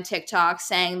or in a TikTok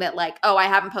saying that like, oh, I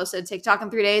haven't posted a TikTok in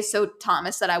 3 days. So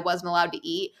Thomas said I wasn't allowed to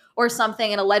eat or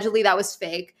something. And allegedly that was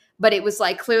fake. But it was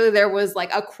like, clearly there was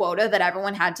like a quota that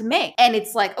everyone had to make. And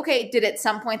it's like, okay, did at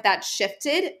some point that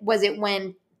shifted? Was it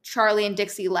when Charlie and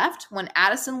Dixie left? When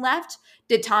Addison left?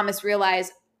 Did Thomas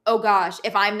realize, oh gosh,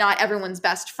 if I'm not everyone's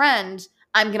best friend,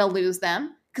 I'm going to lose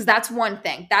them? Because that's one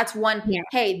thing. That's one,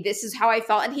 hey, this is how I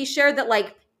felt. And he shared that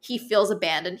like he feels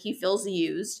abandoned. He feels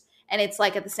used. And it's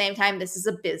like at the same time, this is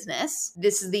a business.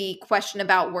 This is the question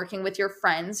about working with your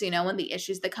friends, you know, and the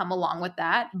issues that come along with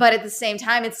that. But at the same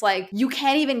time, it's like you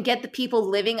can't even get the people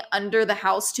living under the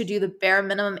house to do the bare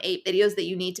minimum 8 videos that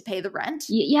you need to pay the rent.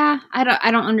 Yeah,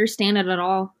 I don't understand it at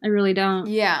all. I really don't.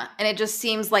 Yeah, and it just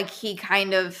seems like he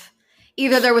kind of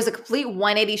either there was a complete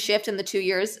 180 shift in the 2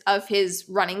 years of his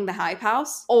running the Hype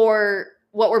House, or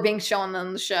what we're being shown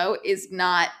on the show is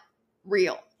not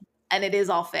real, and it is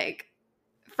all fake.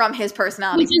 From his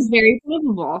personality. Which is very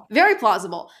plausible. Very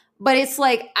plausible. But it's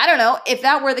like, I don't know, if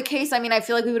that were the case, I mean, I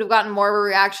feel like we would have gotten more of a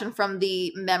reaction from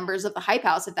the members of the Hype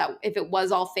House if it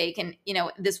was all fake and, you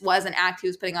know, this was an act he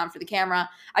was putting on for the camera.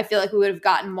 I feel like we would have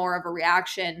gotten more of a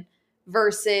reaction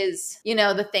versus, you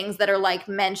know, the things that are like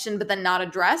mentioned but then not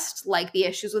addressed, like the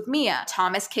issues with Mia,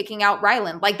 Thomas kicking out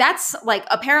Ryland. Like that's like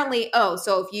apparently, oh,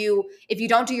 so if you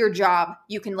don't do your job,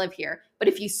 you can live here. But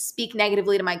if you speak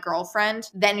negatively to my girlfriend,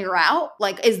 then you're out.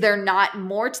 Like, is there not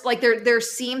more to, like there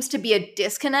seems to be a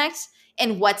disconnect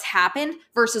in what's happened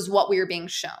versus what we were being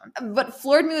shown. But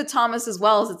floored me with Thomas as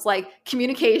well as it's like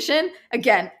communication.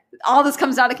 Again, all this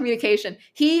comes down to communication.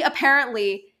 He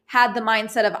apparently had the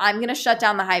mindset of I'm going to shut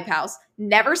down the Hype House,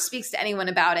 never speaks to anyone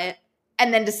about it,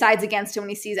 and then decides against it when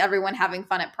he sees everyone having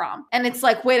fun at prom. And it's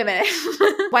like, wait a minute.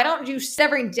 Why don't you sit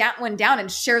everyone down and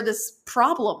share this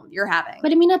problem you're having?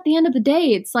 But I mean, at the end of the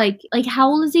day, it's like how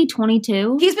old is he?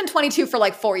 22? He's been 22 for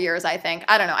like 4 years, I think.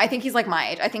 I don't know. I think he's like my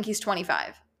age. I think he's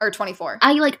 25 or 24.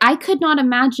 I could not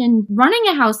imagine running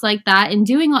a house like that and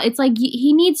doing all, it's like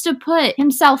he needs to put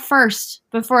himself first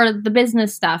before the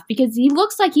business stuff because he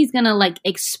looks like he's going to like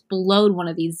explode one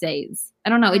of these days. I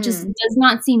don't know. It just does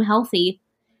not seem healthy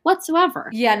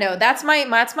whatsoever. Yeah, no, that's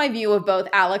my view of both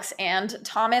Alex and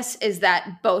Thomas is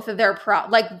that both of their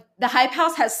like the Hype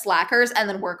House has slackers and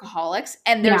then workaholics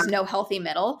and there's no healthy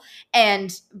middle.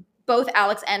 And both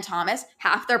Alex and Thomas,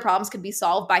 half their problems could be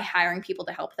solved by hiring people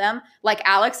to help them. Like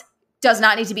Alex does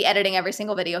not need to be editing every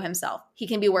single video himself. He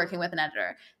can be working with an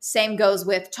editor. Same goes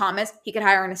with Thomas. He could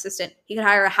hire an assistant. He could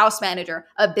hire a house manager,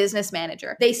 a business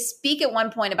manager. They speak at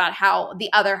one point about how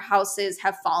the other houses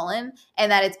have fallen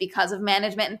and that it's because of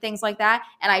management and things like that.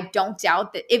 And I don't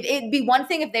doubt that it'd be one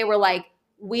thing if they were like,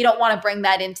 we don't want to bring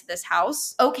that into this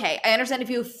house. Okay, I understand if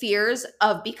you have fears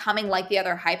of becoming like the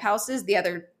other Hype Houses, the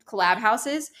other collab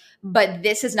houses, but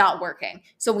this is not working.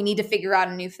 So we need to figure out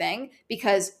a new thing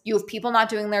because you have people not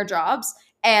doing their jobs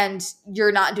and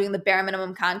you're not doing the bare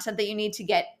minimum content that you need to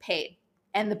get paid.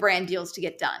 and the brand deals to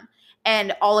get done.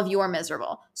 And all of you are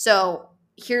miserable. So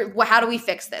here, how do we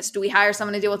fix this? Do we hire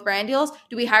someone to deal with brand deals?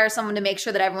 Do we hire someone to make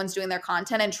sure that everyone's doing their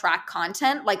content and track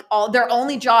content? Like their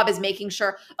only job is making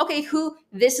sure, okay,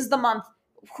 this is the month.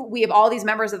 We have all these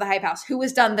members of the Hype House who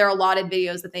has done their allotted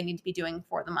videos that they need to be doing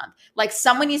for the month. Like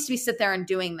someone needs to be sit there and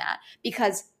doing that,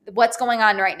 because what's going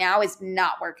on right now is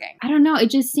not working. I don't know.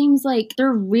 It just seems like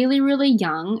they're really, really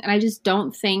young. And I just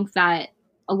don't think that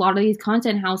a lot of these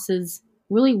content houses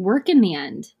really work in the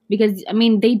end, because I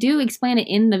mean, they do explain it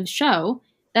in the show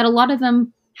that a lot of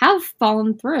them have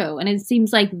fallen through, and it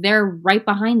seems like they're right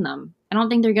behind them. I don't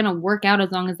think they're going to work out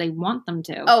as long as they want them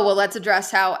to. Oh, well, let's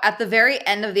address how at the very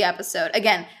end of the episode,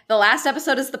 again, the last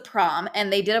episode is the prom,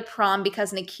 and they did a prom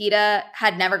because Nikita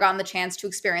had never gotten the chance to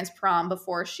experience prom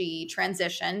before she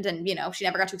transitioned, and, she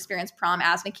never got to experience prom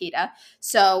as Nikita.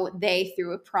 So they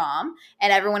threw a prom,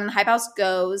 and everyone in the Hype House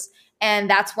goes. And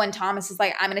that's when Thomas is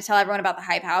like, I'm going to tell everyone about the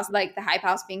Hype House, like the Hype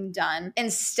House being done.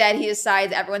 Instead, he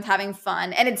decides everyone's having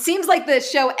fun. And it seems like the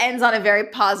show ends on a very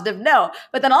positive note.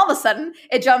 But then all of a sudden,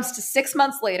 it jumps to 6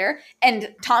 months later,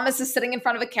 and Thomas is sitting in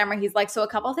front of a camera. He's like, so a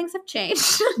couple of things have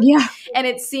changed. Yeah. And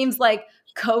it seems like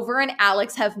Cover and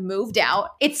Alex have moved out.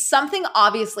 It's something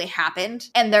obviously happened,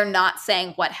 and they're not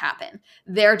saying what happened.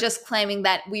 They're just claiming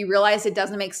that we realize it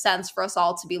doesn't make sense for us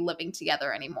all to be living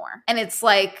together anymore. And it's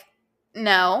like,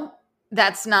 no.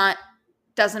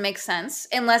 Doesn't make sense.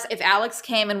 Unless if Alex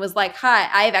came and was like, hi,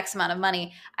 I have X amount of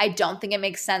money, I don't think it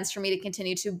makes sense for me to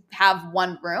continue to have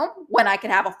one room when I could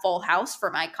have a full house for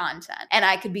my content. And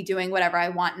I could be doing whatever I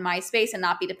want in my space and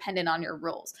not be dependent on your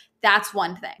rules. That's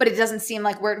one thing. But it doesn't seem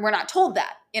like we're not told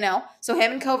that, So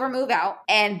him and Cover move out,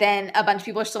 and then a bunch of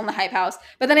people are still in the Hype House.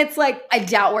 But then it's like, I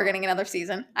doubt we're getting another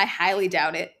season. I highly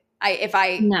doubt it.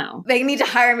 No. They need to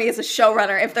hire me as a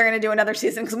showrunner if they're going to do another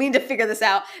season, because we need to figure this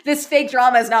out. This fake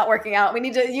drama is not working out.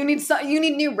 You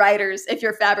need new writers if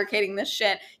you're fabricating this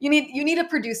shit. You need a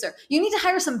producer. You need to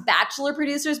hire some Bachelor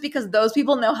producers, because those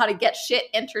people know how to get shit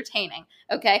entertaining.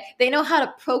 Okay, they know how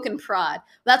to poke and prod.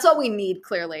 That's what we need.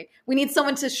 Clearly, we need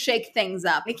someone to shake things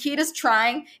up. Nikita's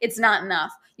trying. It's not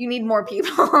enough. You need more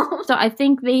people. So I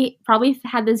think they probably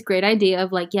had this great idea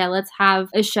of like, yeah, let's have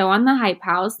a show on the Hype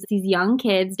House. These young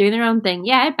kids doing their own thing.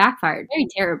 Yeah, it backfired very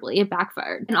terribly. It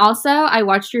backfired. And also, I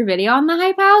watched your video on the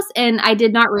Hype House, and I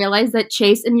did not realize that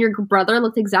Chase and your brother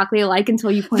looked exactly alike until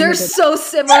you pointed They're it so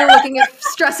similar looking. It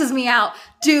stresses me out.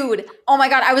 Dude, oh my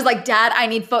God. I was like, Dad, I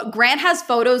need Grant has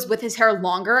photos with his hair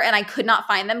longer, and I could not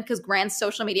find them because Grant's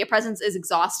social media presence is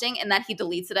exhausting, and that he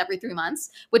deletes it every 3 months,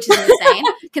 which is insane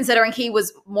considering he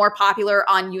was more popular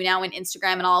on YouNow and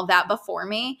Instagram and all of that before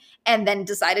me, and then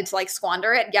decided to like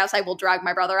squander it. Yes, I will drag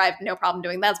my brother. I have no problem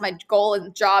doing that. That's my goal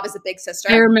and job as a big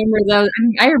sister. I remember those.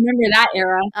 I remember that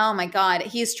era. Oh my God.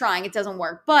 He's trying. It doesn't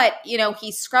work. But,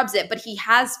 he scrubs it. But he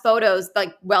has photos,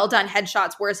 like well done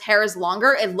headshots where his hair is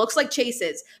longer. It looks like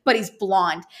Chase's, but he's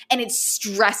blonde. And it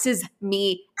stresses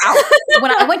me out.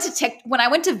 When I went to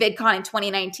VidCon in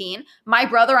 2019, my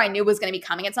brother I knew was going to be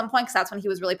coming at some point, because that's when he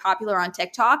was really popular on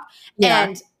TikTok. Yeah.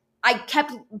 And I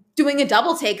kept doing a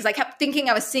double take because I kept thinking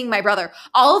I was seeing my brother.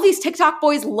 All of these TikTok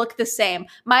boys look the same.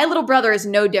 My little brother is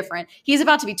no different. He's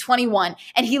about to be 21,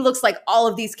 and he looks like all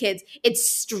of these kids. It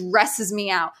stresses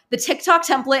me out. The TikTok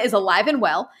template is alive and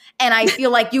well, and I feel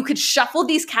like you could shuffle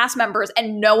these cast members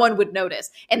and no one would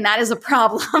notice, and that is a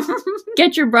problem.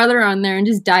 Get your brother on there and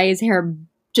just dye his hair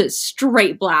just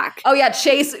straight black. Oh yeah,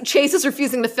 Chase is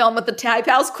refusing to film with the Hype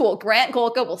House. Cool. Grant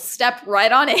Golka will step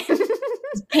right on in.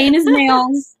 Paint his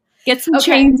nails. Get some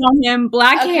chains on him,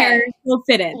 black hair, will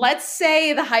fit in. Let's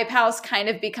say the Hype House kind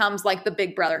of becomes like the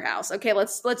Big Brother house. Okay,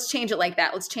 let's change it like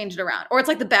that. Let's change it around. Or it's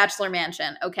like the Bachelor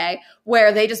Mansion, okay,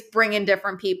 where they just bring in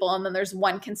different people and then there's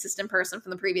one consistent person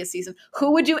from the previous season.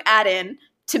 Who would you add in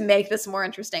to make this more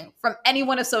interesting from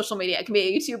anyone of social media? It can be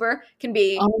a YouTuber, can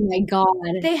be. Oh my God.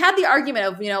 They had the argument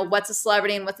of, what's a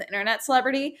celebrity and what's an internet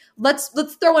celebrity. Let's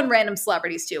throw in random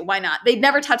celebrities too. Why not? They'd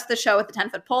never touched the show with the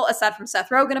 10-foot pole, aside from Seth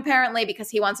Rogen, apparently, because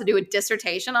he wants to do a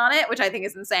dissertation on it, which I think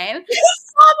is insane.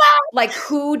 Like,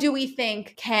 who do we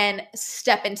think can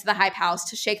step into the Hype House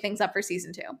to shake things up for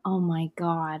season 2? Oh my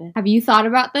God. Have you thought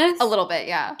about this? A little bit,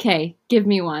 yeah. Okay, give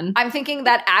me one. I'm thinking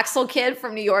that Axel kid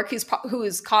from New York who's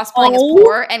cosplaying as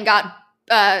poor and got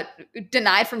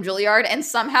denied from Juilliard and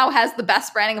somehow has the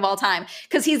best branding of all time,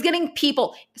 because he's getting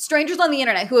people, strangers on the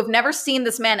internet who have never seen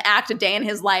this man act a day in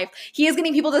his life. He is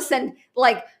getting people to send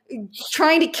like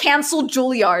trying to cancel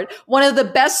Juilliard, one of the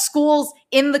best schools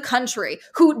in the country,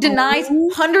 who denies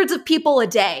hundreds of people a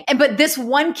day. But this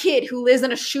one kid who lives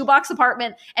in a shoebox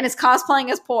apartment and is cosplaying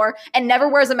as poor and never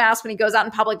wears a mask when he goes out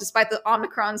in public despite the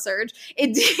Omicron surge.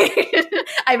 I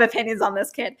have opinions on this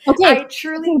kid. Okay, I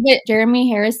truly. But Jeremy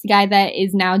Harris, the guy that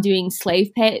is now doing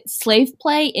slave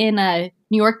play in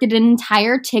New York, did an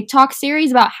entire TikTok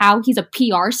series about how he's a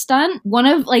PR stunt, one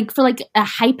of for a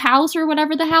hype house or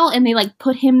whatever the hell, and they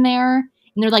put him there.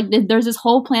 And they're like, there's this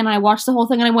whole plan. And I watched the whole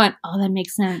thing and I went, oh, that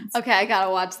makes sense. Okay, I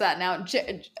gotta watch that now.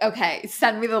 Okay,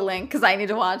 send me the link because I need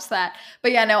to watch that.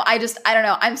 But yeah, no, I don't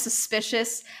know. I'm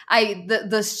suspicious.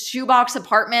 The shoebox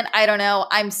apartment, I don't know.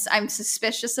 I'm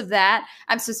suspicious of that.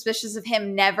 I'm suspicious of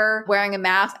him never wearing a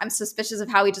mask. I'm suspicious of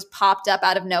how he just popped up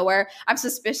out of nowhere. I'm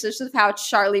suspicious of how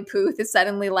Charlie Puth is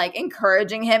suddenly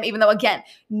encouraging him, even though, again,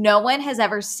 no one has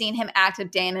ever seen him act a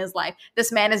day in his life.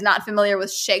 This man is not familiar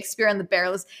with Shakespeare and the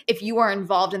Bearless. If you are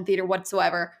involved in theater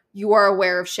whatsoever, you are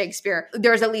aware of Shakespeare.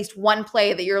 There's at least one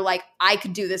play that you're like, I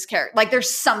could do this character. There's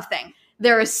something.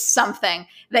 There is something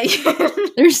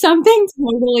that there's something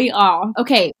totally off.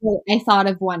 Okay, well, I thought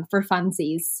of one for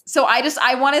funsies. So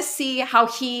I want to see how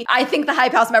I think the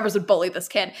Hype House members would bully this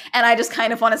kid, and I just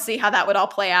kind of want to see how that would all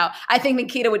play out. I think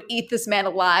Nikita would eat this man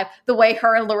alive the way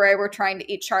her and Lorraine were trying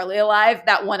to eat Charlie alive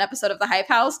that one episode of the Hype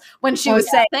House when she was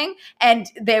saying, and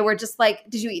they were just like,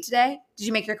 did you eat today? Did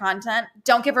you make your content?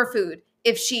 Don't give her food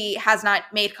if she has not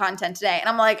made content today. And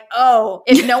I'm like, oh,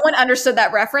 if no one understood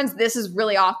that reference, this is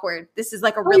really awkward. This is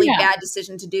a really bad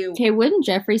decision to do. Okay, wouldn't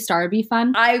Jeffree Star be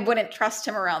fun? I wouldn't trust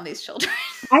him around these children.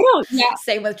 I don't. Yeah.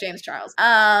 Same with James Charles.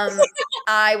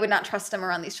 I would not trust him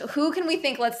around these children. Who can we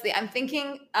think? Let's see. I'm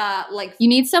thinking you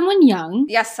need someone young.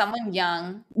 Yes, someone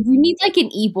young. You need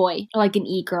an e-boy or an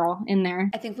e-girl in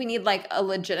there. I think we need a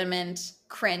legitimate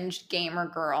cringe gamer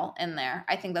girl in there.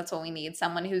 I think that's what we need.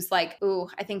 Someone who's ooh,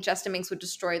 I think Justin Minks would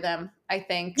destroy them. I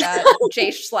think Jay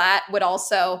Schlatt would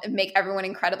also make everyone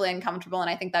incredibly uncomfortable, and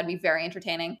I think that'd be very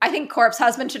entertaining. I think Corpse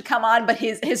Husband should come on, but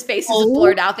his face is just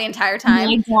blurred out the entire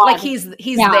time.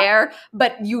 He's there,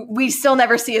 but we still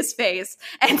never see his face.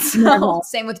 And so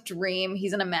same with Dream.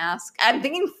 He's in a mask. I'm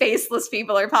thinking faceless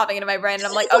people are popping into my brain, and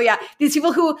I'm like, oh yeah, these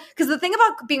people who, because the thing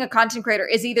about being a content creator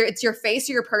is either it's your face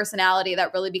or your personality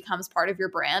that really becomes part of your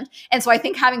brand. And so I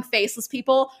think having faceless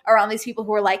people around these people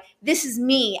who are like, this is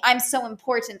me, I'm so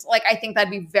important. I think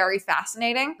that'd be very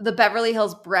fascinating. The Beverly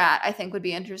Hills Brat, I think, would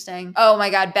be interesting. Oh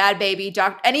my God, Bad Baby,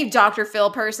 any Dr.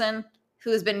 Phil person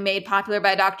who has been made popular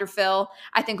by Dr. Phil,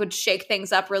 I think would shake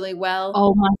things up really well.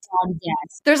 Oh my God,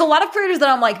 yes. There's a lot of creators that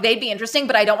I'm like, they'd be interesting,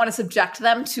 but I don't want to subject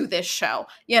them to this show.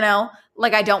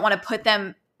 I don't want to put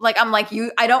them I'm like,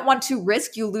 I don't want to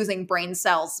risk you losing brain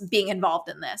cells being involved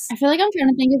in this. I feel like I'm trying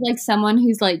to think of someone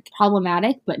who's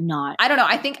problematic, but not. I don't know.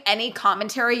 I think any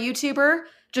commentary YouTuber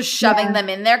just shoving them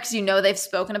in there because they've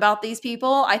spoken about these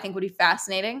people, I think would be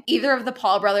fascinating. Either of the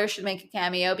Paul brothers should make a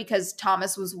cameo because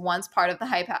Thomas was once part of the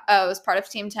was part of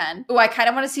Team 10. Oh, I kind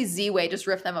of want to see Z-Way just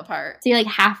rip them apart. See,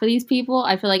 half of these people,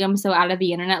 I feel like I'm so out of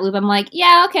the internet loop. I'm like,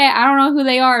 yeah, okay, I don't know who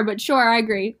they are, but sure, I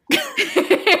agree.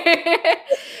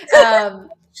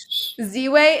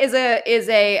 Z-Way is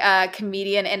a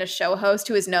comedian and a show host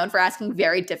who is known for asking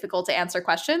very difficult to answer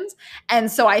questions.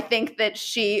 And so I think that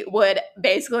she would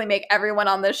basically make everyone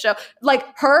on this show,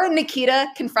 her and Nikita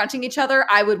confronting each other,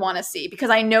 I would want to see because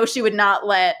I know she would not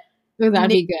let that'd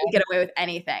be good. Get away with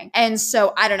anything. And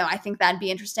so I don't know. I think that'd be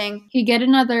interesting. You get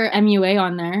another MUA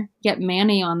on there. Get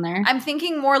Manny on there. I'm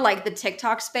thinking more the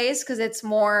TikTok space because it's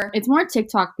more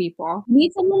TikTok people. We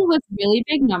need someone with really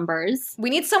big numbers. We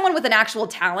need someone with an actual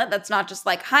talent that's not just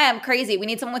hi, I'm crazy. We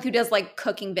need someone who does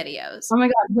cooking videos. Oh my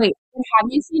God, wait. Have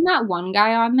you seen that one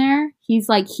guy on there? He's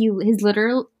his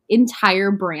literal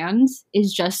entire brand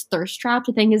is just thirst trapped.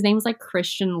 I think his name is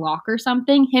Christian Locke or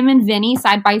something. Him and Vinny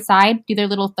side by side do their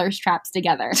little thirst traps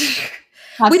together.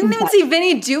 We didn't even see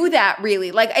Vinny do that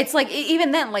really. It's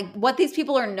even then, what these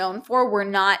people are known for were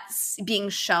not being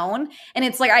shown. And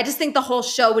it's I just think the whole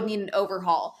show would need an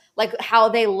overhaul. How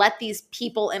they let these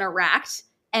people interact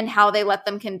and how they let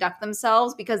them conduct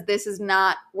themselves because this is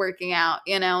not working out,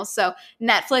 So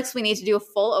Netflix, we need to do a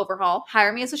full overhaul.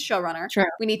 Hire me as a showrunner. True.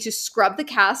 We need to scrub the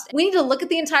cast. We need to look at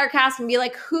the entire cast and be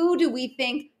like, who do we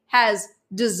think has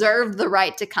deserved the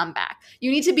right to come back?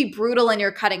 You need to be brutal in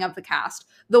your cutting of the cast.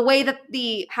 The way that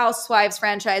the Housewives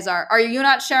franchise are you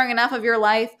not sharing enough of your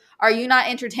life? Are you not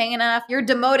entertaining enough? You're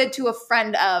demoted to a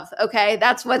friend of, okay?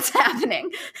 That's what's happening.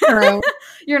 True.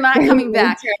 You're not coming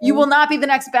back. You will not be the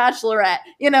next Bachelorette.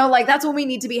 That's what we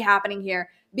need to be happening here.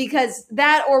 Because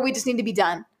that, or we just need to be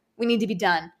done. We need to be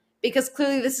done. because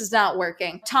clearly this is not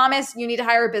working. Thomas, you need to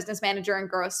hire a business manager and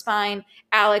grow a spine.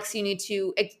 Alex, you need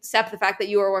to accept the fact that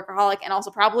you are a workaholic and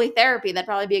also probably therapy. That'd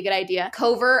probably be a good idea.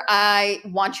 Cover, I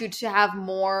want you to have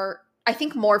more. I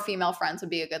think more female friends would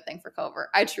be a good thing for Cover.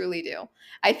 I truly do.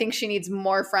 I think she needs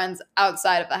more friends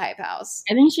outside of the Hype House.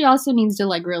 I think she also needs to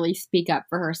like really speak up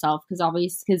for herself because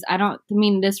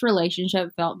this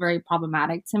relationship felt very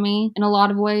problematic to me in a lot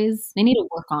of ways. They need to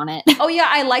work on it. Oh yeah,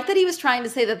 I like that he was trying to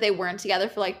say that they weren't together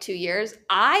for like 2 years.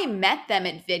 I met them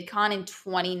at VidCon in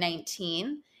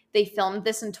 2019. They filmed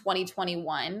this in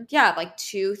 2021. Yeah, like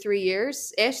 2-3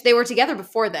 years-ish. They were together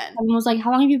before then. I was like,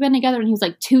 how long have you been together? And he was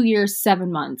like, 2 years,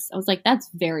 7 months. I was like, that's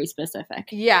very specific.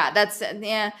 Yeah,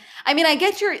 yeah. I mean, I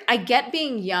get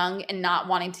being young and not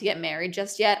wanting to get married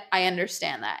just yet. I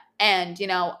understand that. And, you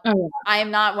know, I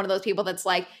am not one of those people that's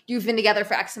like, you've been together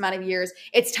for X amount of years,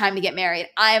 it's time to get married.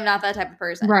 I am not that type of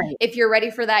person. Right. If you're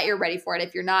ready for that, you're ready for it.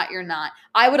 If you're not, you're not.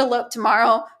 I would elope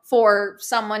tomorrow for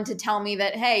someone to tell me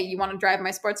that, hey, you want to drive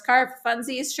my sports car for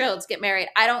funsies? Sure, let's get married.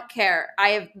 I don't care. I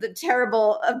have the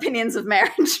terrible opinions of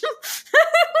marriage.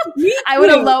 I would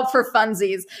elope for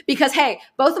funsies because, hey,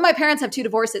 both of my parents have 2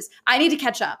 divorces. I need to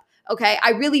catch up. Okay, I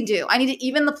really do. I need to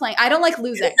even the playing. I don't like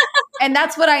losing. And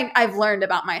that's what I've learned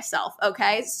about myself.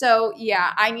 Okay, so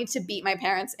yeah, I need to beat my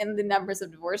parents in the numbers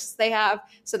of divorces they have.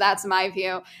 So that's my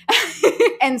view.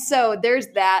 And so there's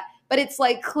that. But it's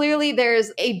like clearly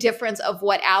there's a difference of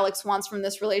what Alex wants from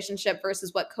this relationship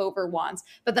versus what Cover wants.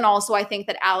 But then also I think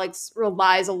that Alex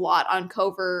relies a lot on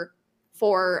Cover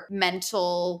for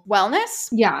mental wellness.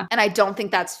 Yeah. And I don't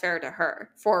think that's fair to her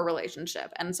for a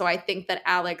relationship. And so I think that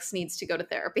Alex needs to go to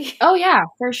therapy. Oh, yeah,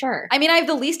 for sure. I mean, I have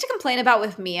the least to complain about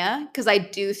with Mia because I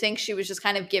do think she was just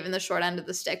kind of given the short end of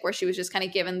the stick where she was just kind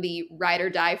of given the ride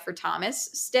or die for Thomas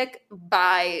stick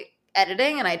by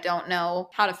editing, and I don't know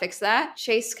how to fix that.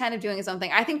 Chase kind of doing his own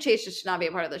thing. I think Chase just should not be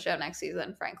a part of the show next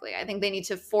season, frankly. I think they need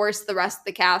to force the rest of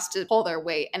the cast to pull their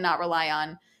weight and not rely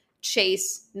on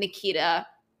Chase, Nikita,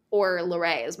 or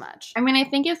Lorray as much. I mean, I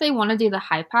think if they want to do the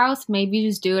Hype House, maybe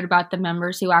just do it about the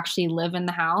members who actually live in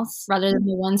the house rather than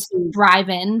the ones who drive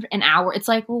in an hour. It's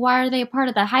like, well, why are they a part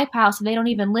of the Hype House if they don't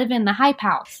even live in the Hype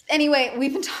House? Anyway,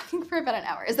 we've been talking for about an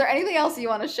hour. Is there anything else you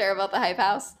want to share about the Hype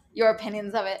House? Your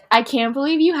opinions of it? I can't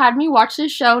believe you had me watch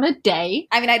this show in a day.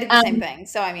 I mean, I did the same thing.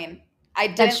 So, I mean, I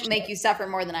didn't make you suffer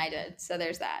more than I did. So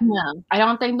there's that. No, I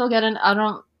don't think they'll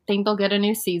get a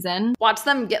new season. Watch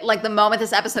them get, like, the moment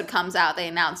this episode comes out, they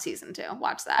announce season 2.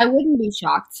 Watch that. I wouldn't be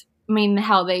shocked. I mean,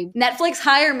 Netflix,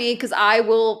 hire me because I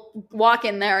will walk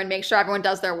in there and make sure everyone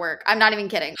does their work. I'm not even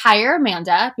kidding. Hire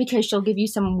Amanda because she'll give you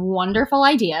some wonderful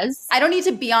ideas. I don't need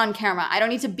to be on camera. I don't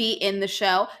need to be in the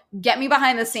show. Get me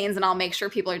behind the scenes and I'll make sure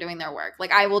people are doing their work.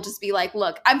 Like, I will just be like,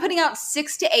 look, I'm putting out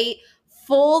 6 to 8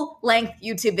 full-length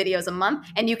YouTube videos a month,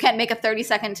 and you can't make a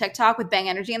 30-second TikTok with Bang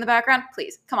Energy in the background?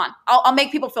 Please, come on. I'll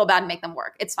make people feel bad and make them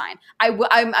work. It's fine.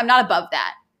 I'm not above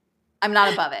that. I'm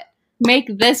not above it.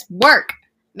 Make this work.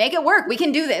 Make it work. We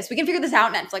can do this. We can figure this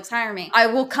out, Netflix. Hire me. I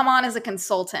will come on as a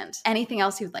consultant. Anything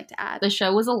else you'd like to add? The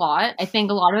show was a lot. I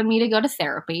think a lot of them need to go to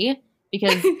therapy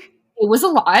because it was a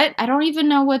lot. I don't even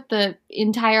know what the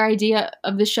entire idea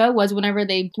of the show was whenever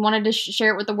they wanted to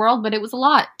share it with the world, but it was a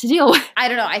lot to deal with. I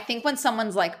don't know. I think when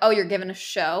someone's like, oh, you're given a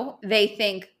show, they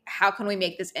think, how can we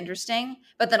make this interesting?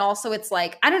 But then also it's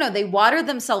like, I don't know, they watered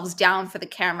themselves down for the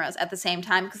cameras at the same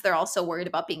time because they're also worried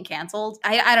about being canceled.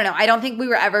 I don't know. I don't think we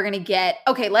were ever going to get,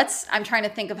 okay, I'm trying to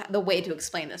think of the way to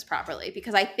explain this properly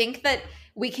because I think that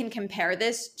we can compare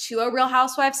this to a Real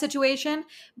Housewives situation,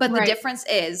 but the difference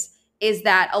is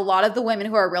that a lot of the women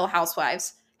who are Real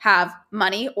Housewives have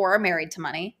money or are married to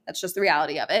money. That's just the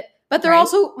reality of it. But they're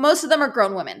also, most of them are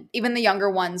grown women. Even the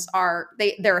younger ones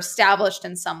they're established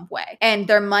in some way. And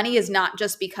their money is not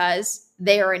just because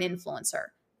they are an influencer.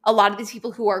 A lot of these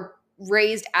people who are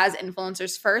raised as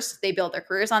influencers first, they build their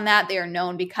careers on that. They are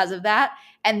known because of that.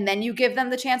 And then you give them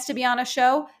the chance to be on a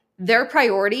show. Their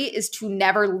priority is to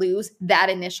never lose that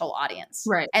initial audience.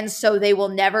 Right. And so they will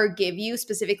never give you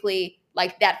specifically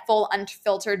like that full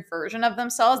unfiltered version of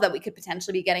themselves that we could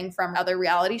potentially be getting from other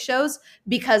reality shows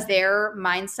because their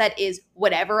mindset is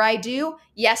whatever I do,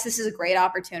 yes, this is a great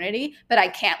opportunity, but I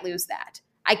can't lose that.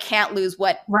 I can't lose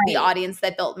what the audience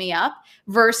that built me up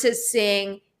versus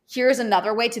saying, here's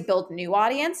another way to build new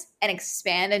audience and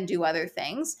expand and do other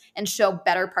things and show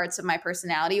better parts of my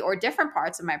personality or different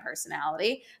parts of my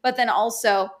personality. But then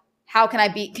also, how can I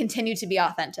continue to be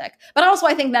authentic? But also,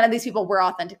 I think none of these people were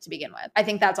authentic to begin with. I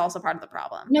think that's also part of the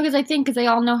problem. No, because they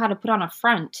all know how to put on a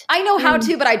front. I know how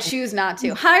to, but I choose not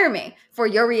to. Hire me for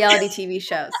your reality TV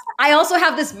shows. I also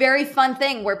have this very fun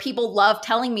thing where people love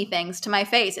telling me things to my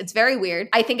face. It's very weird.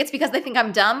 I think it's because they think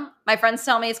I'm dumb. My friends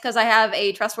tell me it's because I have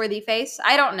a trustworthy face.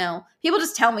 I don't know. People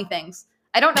just tell me things.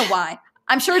 I don't know why.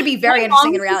 I'm sure it'd be very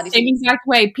interesting in reality. Same exact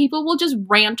way. People will just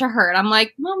rant to her, and I'm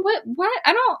like, Mom, what?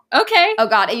 I don't. Okay. Oh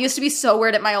God, it used to be so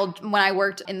weird at when I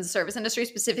worked in the service industry,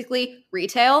 specifically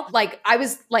retail. Like I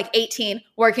was like 18,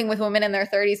 working with women in their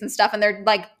 30s and stuff, and they're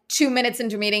like 2 minutes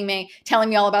into meeting me, telling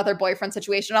me all about their boyfriend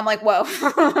situation. I'm like, whoa,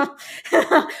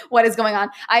 what is going on?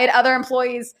 I had other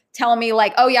employees telling me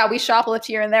like, oh yeah, we shoplift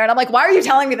here and there. And I'm like, why are you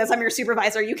telling me this? I'm your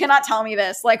supervisor. You cannot tell me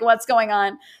this. Like, what's going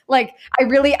on? Like, I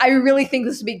really think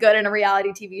this would be good in a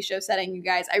reality TV show setting, you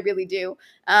guys. I really do.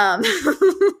 I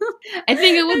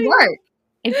think it would work.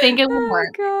 I think it would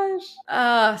work. Oh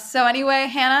gosh. So anyway,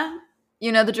 Hannah,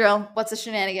 you know the drill. What's a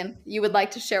shenanigan you would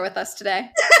like to share with us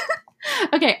today?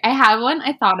 Okay, I have one.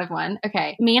 I thought of one.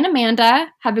 Okay, me and Amanda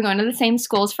have been going to the same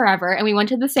schools forever, and we went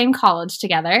to the same college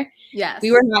together. Yes.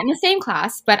 We were not in the same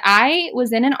class, but I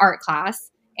was in an art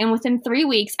class, and within 3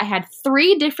 weeks, I had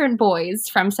 3 different boys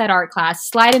from said art class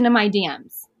slide into my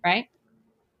DMs, right?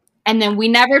 And then we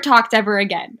never talked ever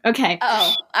again. Okay.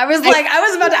 Oh, I was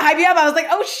about to hype you up. I was like,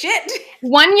 oh shit.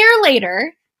 1 year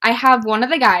later, I have one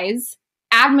of the guys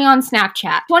add me on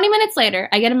Snapchat. 20 minutes later,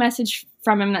 I get a message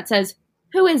from him that says,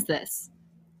 "Who is this?"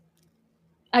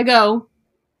 I go,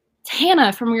 "It's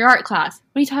Hannah from your art class.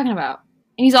 What are you talking about?"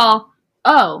 And he's all,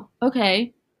 "Oh,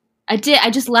 okay. I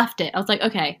just left it." I was like,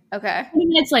 okay. 20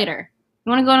 minutes later, you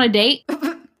want to go on a date?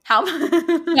 How?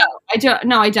 No,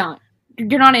 I don't.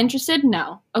 You're not interested?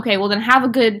 No. Okay, well then have a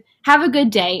good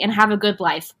day and have a good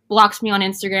life. Blocks me on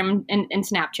Instagram and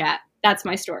Snapchat. That's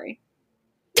my story.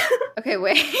 Okay,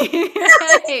 wait.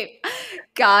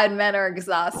 God, men are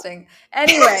exhausting.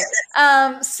 Anyway,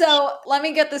 so let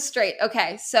me get this straight.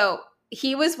 Okay, so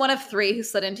he was one of 3 who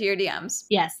slid into your DMs.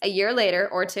 Yes. A year later,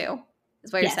 or 2,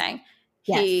 is what you're saying.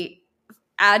 Yes. He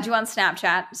added you on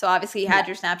Snapchat, so obviously he had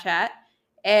your Snapchat.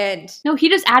 And no, he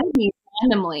just added me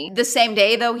randomly. The same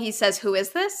day, though, he says, "Who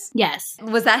is this?" Yes.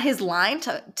 Was that his line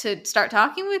to start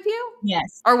talking with you?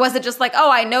 Yes. Or was it just like,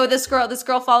 oh, I know this girl. This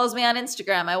girl follows me on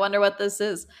Instagram. I wonder what this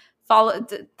is.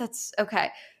 That's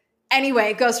okay. Anyway,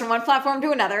 it goes from one platform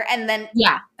to another. And then,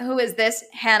 who is this?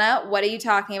 Hannah, what are you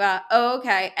talking about? Oh,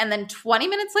 okay. And then 20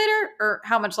 minutes later, or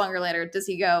how much longer later does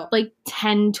he go? Like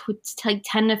 10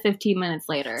 to 15 minutes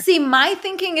later. See, my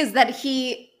thinking is that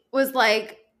he was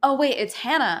like, oh, wait, it's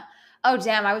Hannah. Oh,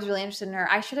 damn, I was really interested in her.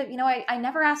 I should have, I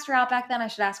never asked her out back then. I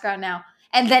should ask her out now.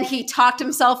 And then he talked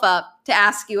himself up to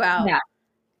ask you out. Yeah.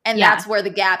 And that's where the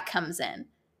gap comes in.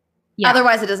 Yeah.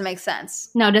 Otherwise, it doesn't make sense.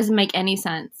 No, it doesn't make any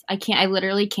sense. I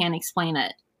literally can't explain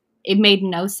it. It made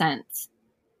no sense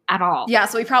at all. Yeah,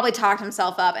 so he probably talked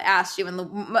himself up, asked you,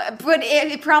 but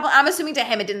it probably, I'm assuming to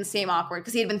him it didn't seem awkward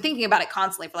because he had been thinking about it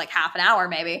constantly for like half an hour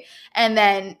maybe. And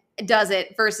then does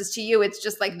it versus to you, it's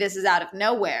just like, this is out of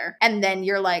nowhere. And then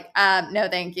you're like, no,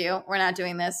 thank you. We're not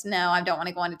doing this. No, I don't want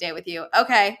to go on a date with you.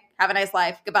 Okay, have a nice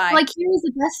life. Goodbye. Like, here's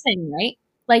the best thing, right?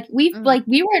 Like, we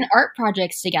were in art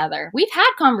projects together. We've had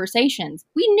conversations.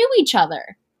 We knew each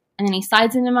other. And then he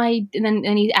slides into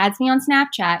and he adds me on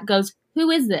Snapchat, goes,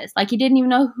 "Who is this?" Like, he didn't even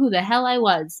know who the hell I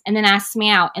was. And then asks me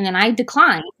out. And then I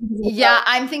decline. Yeah,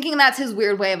 I'm thinking that's his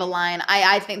weird way of a line.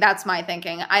 I think that's my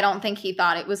thinking. I don't think he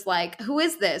thought it was like, who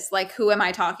is this? Like, who am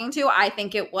I talking to? I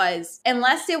think it was,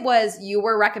 unless it was you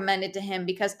were recommended to him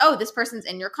because, oh, this person's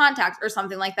in your contacts or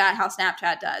something like that, how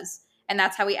Snapchat does. And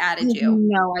that's how he added you.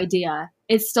 No idea.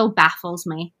 It still baffles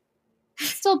me. It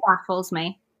still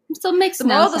makes the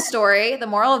moral of the story, the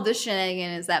moral of this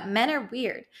shenanigan is that men are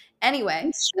weird. Anyway,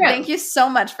 thank you so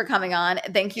much for coming on.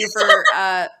 Thank you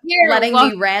for letting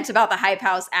me rant about the Hype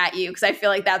House at you, because I feel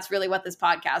like that's really what this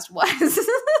podcast was.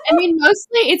 I mean,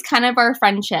 mostly it's kind of our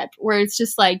friendship where it's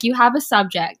just like you have a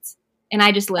subject and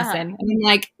I just listen. And I'm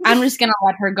like, I'm just going to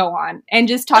let her go on and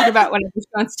just talk about whatever she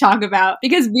wants to talk about,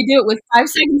 because we do it with 5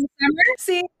 seconds of summer.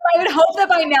 See, I would hope that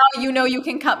by now you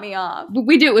can cut me off.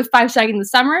 We do it with 5 seconds of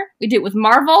summer. We do it with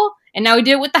Marvel. And now we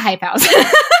do it with the Hype House.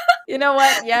 You know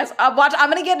what? Yes, I'm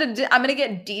gonna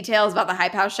get details about the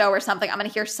Hype House show or something. I'm gonna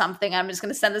hear something. I'm just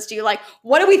gonna send this to you. Like,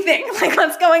 what do we think? Like,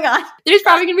 what's going on? There's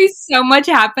probably gonna be so much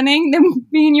happening that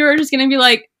me and you are just gonna be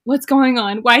like, what's going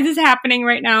on? Why is this happening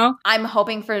right now? I'm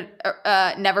hoping for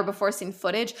never before seen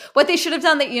footage. What they should have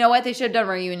done, they should have done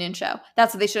a reunion show.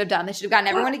 That's what they should have done. They should have gotten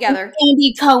everyone together.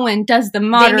 Andy Cohen does the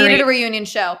moderate. They needed a reunion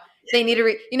show. They need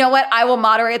you know what? I will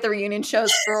moderate the reunion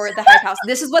shows for the Hype House.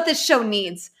 This is what this show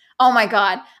needs. Oh my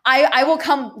God. I will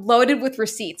come loaded with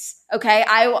receipts. Okay.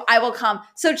 I will come.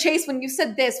 So Chase, when you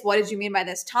said this, what did you mean by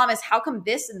this? Thomas, how come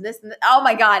this and this and this? Oh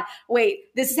my God.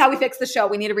 Wait, this is how we fix the show.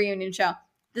 We need a reunion show.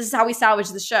 This is how we salvage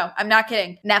the show. I'm not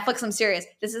kidding. Netflix, I'm serious.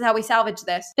 This is how we salvage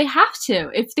this. They have to.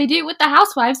 If they do it with the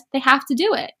Housewives, they have to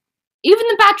do it. Even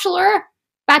the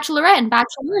Bachelorette and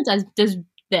Bachelor does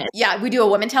this. Yeah, we do a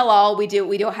women tell all. We do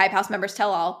a Hype House members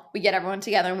tell all. We get everyone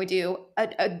together and we do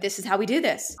this is how we do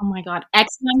this. Oh my God.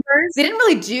 Ex members. They didn't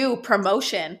really do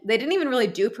promotion. They didn't even really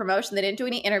do promotion. They didn't do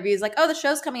any interviews like, oh, the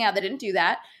show's coming out. They didn't do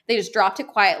that. They just dropped it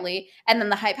quietly. And then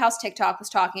the Hype House TikTok was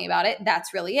talking about it.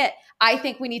 That's really it. I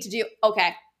think we need to do,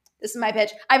 okay, this is my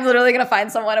pitch. I'm literally going to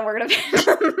find someone and we're going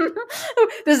to,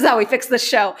 this is how we fix the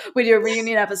show. We do a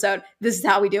reunion episode. This is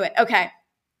how we do it. Okay.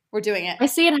 We're doing it. I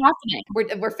see it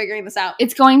happening. We're figuring this out.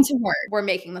 It's going to work. We're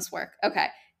making this work. Okay.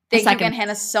 Thank you again,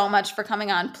 Hannah, so much for coming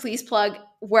on. Please plug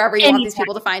wherever you want these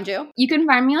people to find you. You can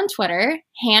find me on Twitter,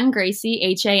 Han Gracie,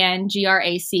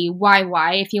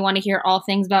 HANGRACYY. If you want to hear all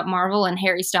things about Marvel and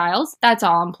Harry Styles, that's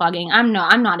all I'm plugging. I'm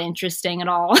not interesting at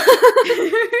all.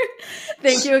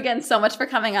 Thank you again so much for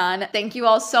coming on. Thank you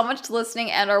all so much for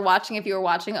listening and or watching if you were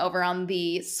watching over on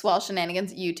the Swell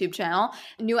Shenanigans YouTube channel.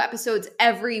 New episodes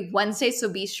every Wednesday, so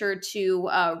be sure to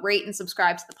rate and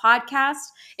subscribe to the podcast.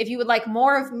 If you would like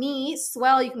more of me,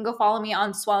 Swell, you can go follow me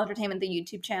on Swell Entertainment, the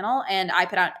YouTube channel, and I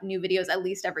put out new videos at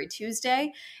least every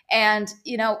Tuesday. And,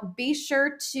 be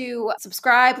sure to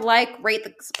subscribe, rate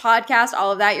the podcast,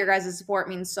 all of that. Your guys' support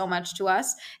means so much to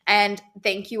us. And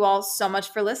thank you all so much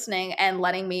for listening and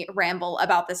letting me ramble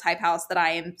about this Hype House that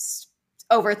I am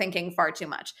overthinking far too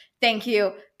much. Thank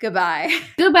you. Goodbye.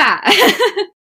 Goodbye.